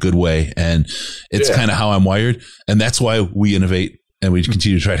responsibility in a good way. And it's kind of how I'm wired, and that's why we innovate and we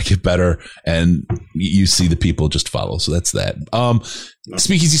continue to try to get better. And you see the people just follow. So that's that.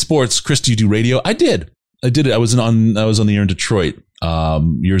 Speakeasy Sports, Chris, do you do radio? I did it. I was on the air in Detroit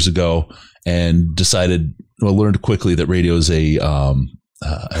years ago, and learned quickly that radio is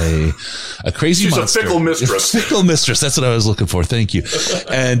a crazy She's monster. a fickle mistress. Fickle mistress. That's what I was looking for. Thank you.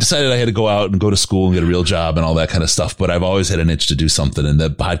 And decided I had to go out and go to school and get a real job and all that kind of stuff. But I've always had an itch to do something, and the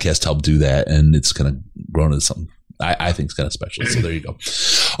podcast helped do that. And it's kind of grown into something I think is kind of special. So there you go.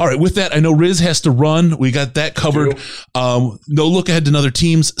 All right. With that, I know Riz has to run. We got that covered. No look ahead to another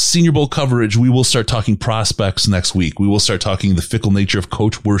team's Senior Bowl coverage. We will start talking prospects next week. We will start talking the fickle nature of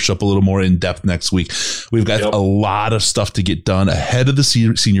coach worship a little more in depth next week. We've got a lot of stuff to get done ahead of the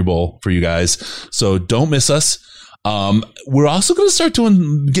Senior Bowl for you guys. So don't miss us. We're also going to start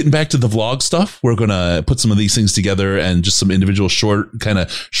getting back to the vlog stuff. We're going to put some of these things together and just some individual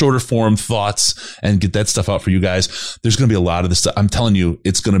shorter form thoughts and get that stuff out for you guys. There's going to be a lot of this stuff. I'm telling you,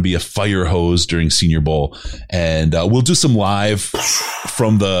 it's going to be a fire hose during Senior Bowl, and we'll do some live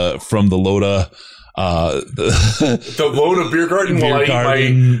from the Loda. The Loda Beer Garden while I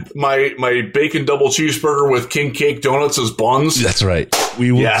eat my bacon double cheeseburger with king cake donuts as buns. That's right.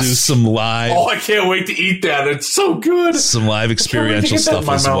 We will do some live. Oh, I can't wait to eat that. It's so good. Some live experiential stuff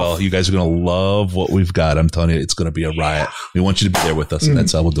as well. You guys are going to love what we've got. I'm telling you, it's going to be a riot. We want you to be there with us, and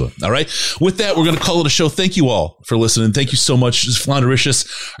that's how we'll do it. All right. With that, we're going to call it a show. Thank you all for listening. Thank you so much. Floundericious.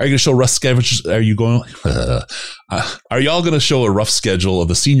 Are you going to show Russ Scavengers? Are you going? Are y'all going to show a rough schedule of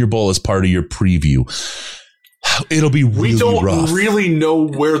the Senior Bowl as part of your preview? It'll be really rough. We don't really know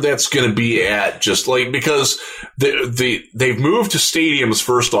where that's going to be at, just like because they've moved to stadiums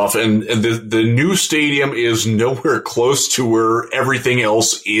first off, and the new stadium is nowhere close to where everything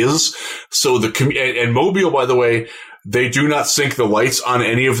else is. So and Mobile, by the way, they do not sync the lights on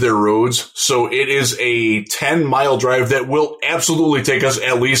any of their roads. So it is a 10-mile drive that will absolutely take us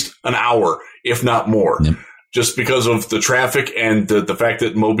at least an hour, if not more. Yep. Just because of the traffic and the fact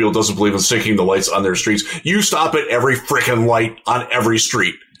that Mobile doesn't believe in syncing the lights on their streets. You stop at every freaking light on every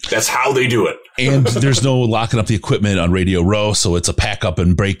street. That's how they do it. And there's no locking up the equipment on Radio Row, so it's a pack up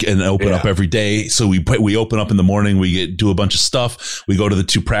and break and open up every day. So we open up in the morning, we do a bunch of stuff, we go to the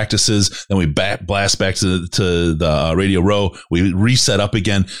 2 practices, then we blast back to the Radio Row, we reset up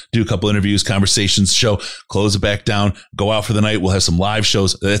again, do a couple interviews, conversations, show, close it back down, go out for the night. We'll have some live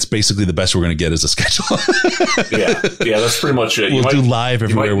shows. That's basically the best we're going to get as a schedule. yeah, that's pretty much it. We'll do live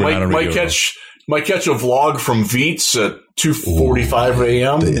everywhere we're not on Radio Row. Might catch a vlog from Veets at 2:45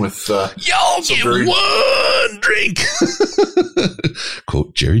 a.m. with y'all get one drink.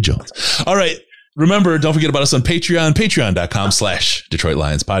 Quote Jerry Jones. All right. Remember, don't forget about us on Patreon, patreon.com/Detroit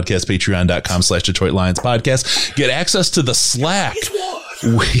Lions Podcast, patreon.com/Detroit Lions Podcast. Get access to the Slack.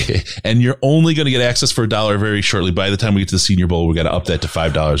 And you're only going to get access for $1 very shortly. By the time we get to the Senior Bowl, we got to up that to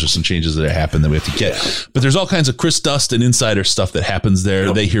 $5. There's some changes that happen that we have to get. But there's all kinds of Chris Dust and insider stuff that happens there.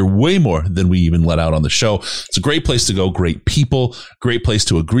 Yep. They hear way more than we even let out on the show. It's a great place to go. Great people. Great place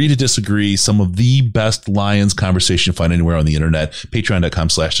to agree to disagree. Some of the best Lions conversation you find anywhere on the internet.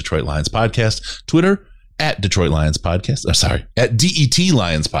 Patreon.com/Detroit Lions Podcast. Twitter at Detroit Lions Podcast. At DET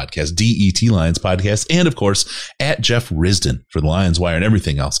Lions Podcast, DET Lions Podcast. And of course, at Jeff Risdon for the Lions Wire and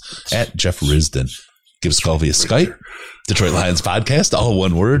everything else. At Jeff Risdon. Give us a call via Skype. Detroit Lions Podcast, all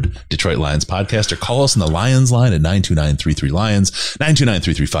one word, Detroit Lions Podcast, or call us on the Lions line at 929-33-LIONS,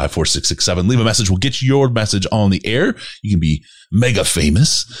 929-335-4667. Leave a message. We'll get your message on the air. You can be mega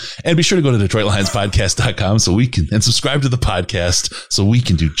famous. And be sure to go to DetroitLionsPodcast.com and subscribe to the podcast so we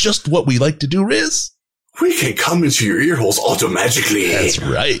can do just what we like to do, Riz. We can come into your ear holes automagically. That's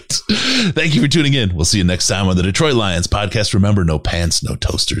right. Thank you for tuning in. We'll see you next time on the Detroit Lions Podcast. Remember, no pants, no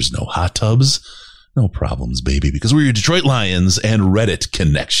toasters, no hot tubs, no problems, baby, because we're your Detroit Lions and Reddit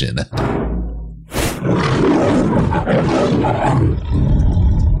connection.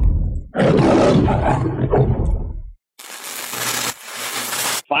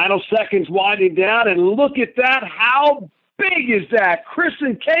 Final seconds winding down, and look at that. How big is that? Chris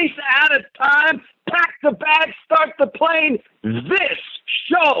and Case out of time. Pack the bag, start the plane. This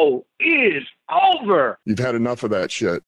show is over. You've had enough of that shit.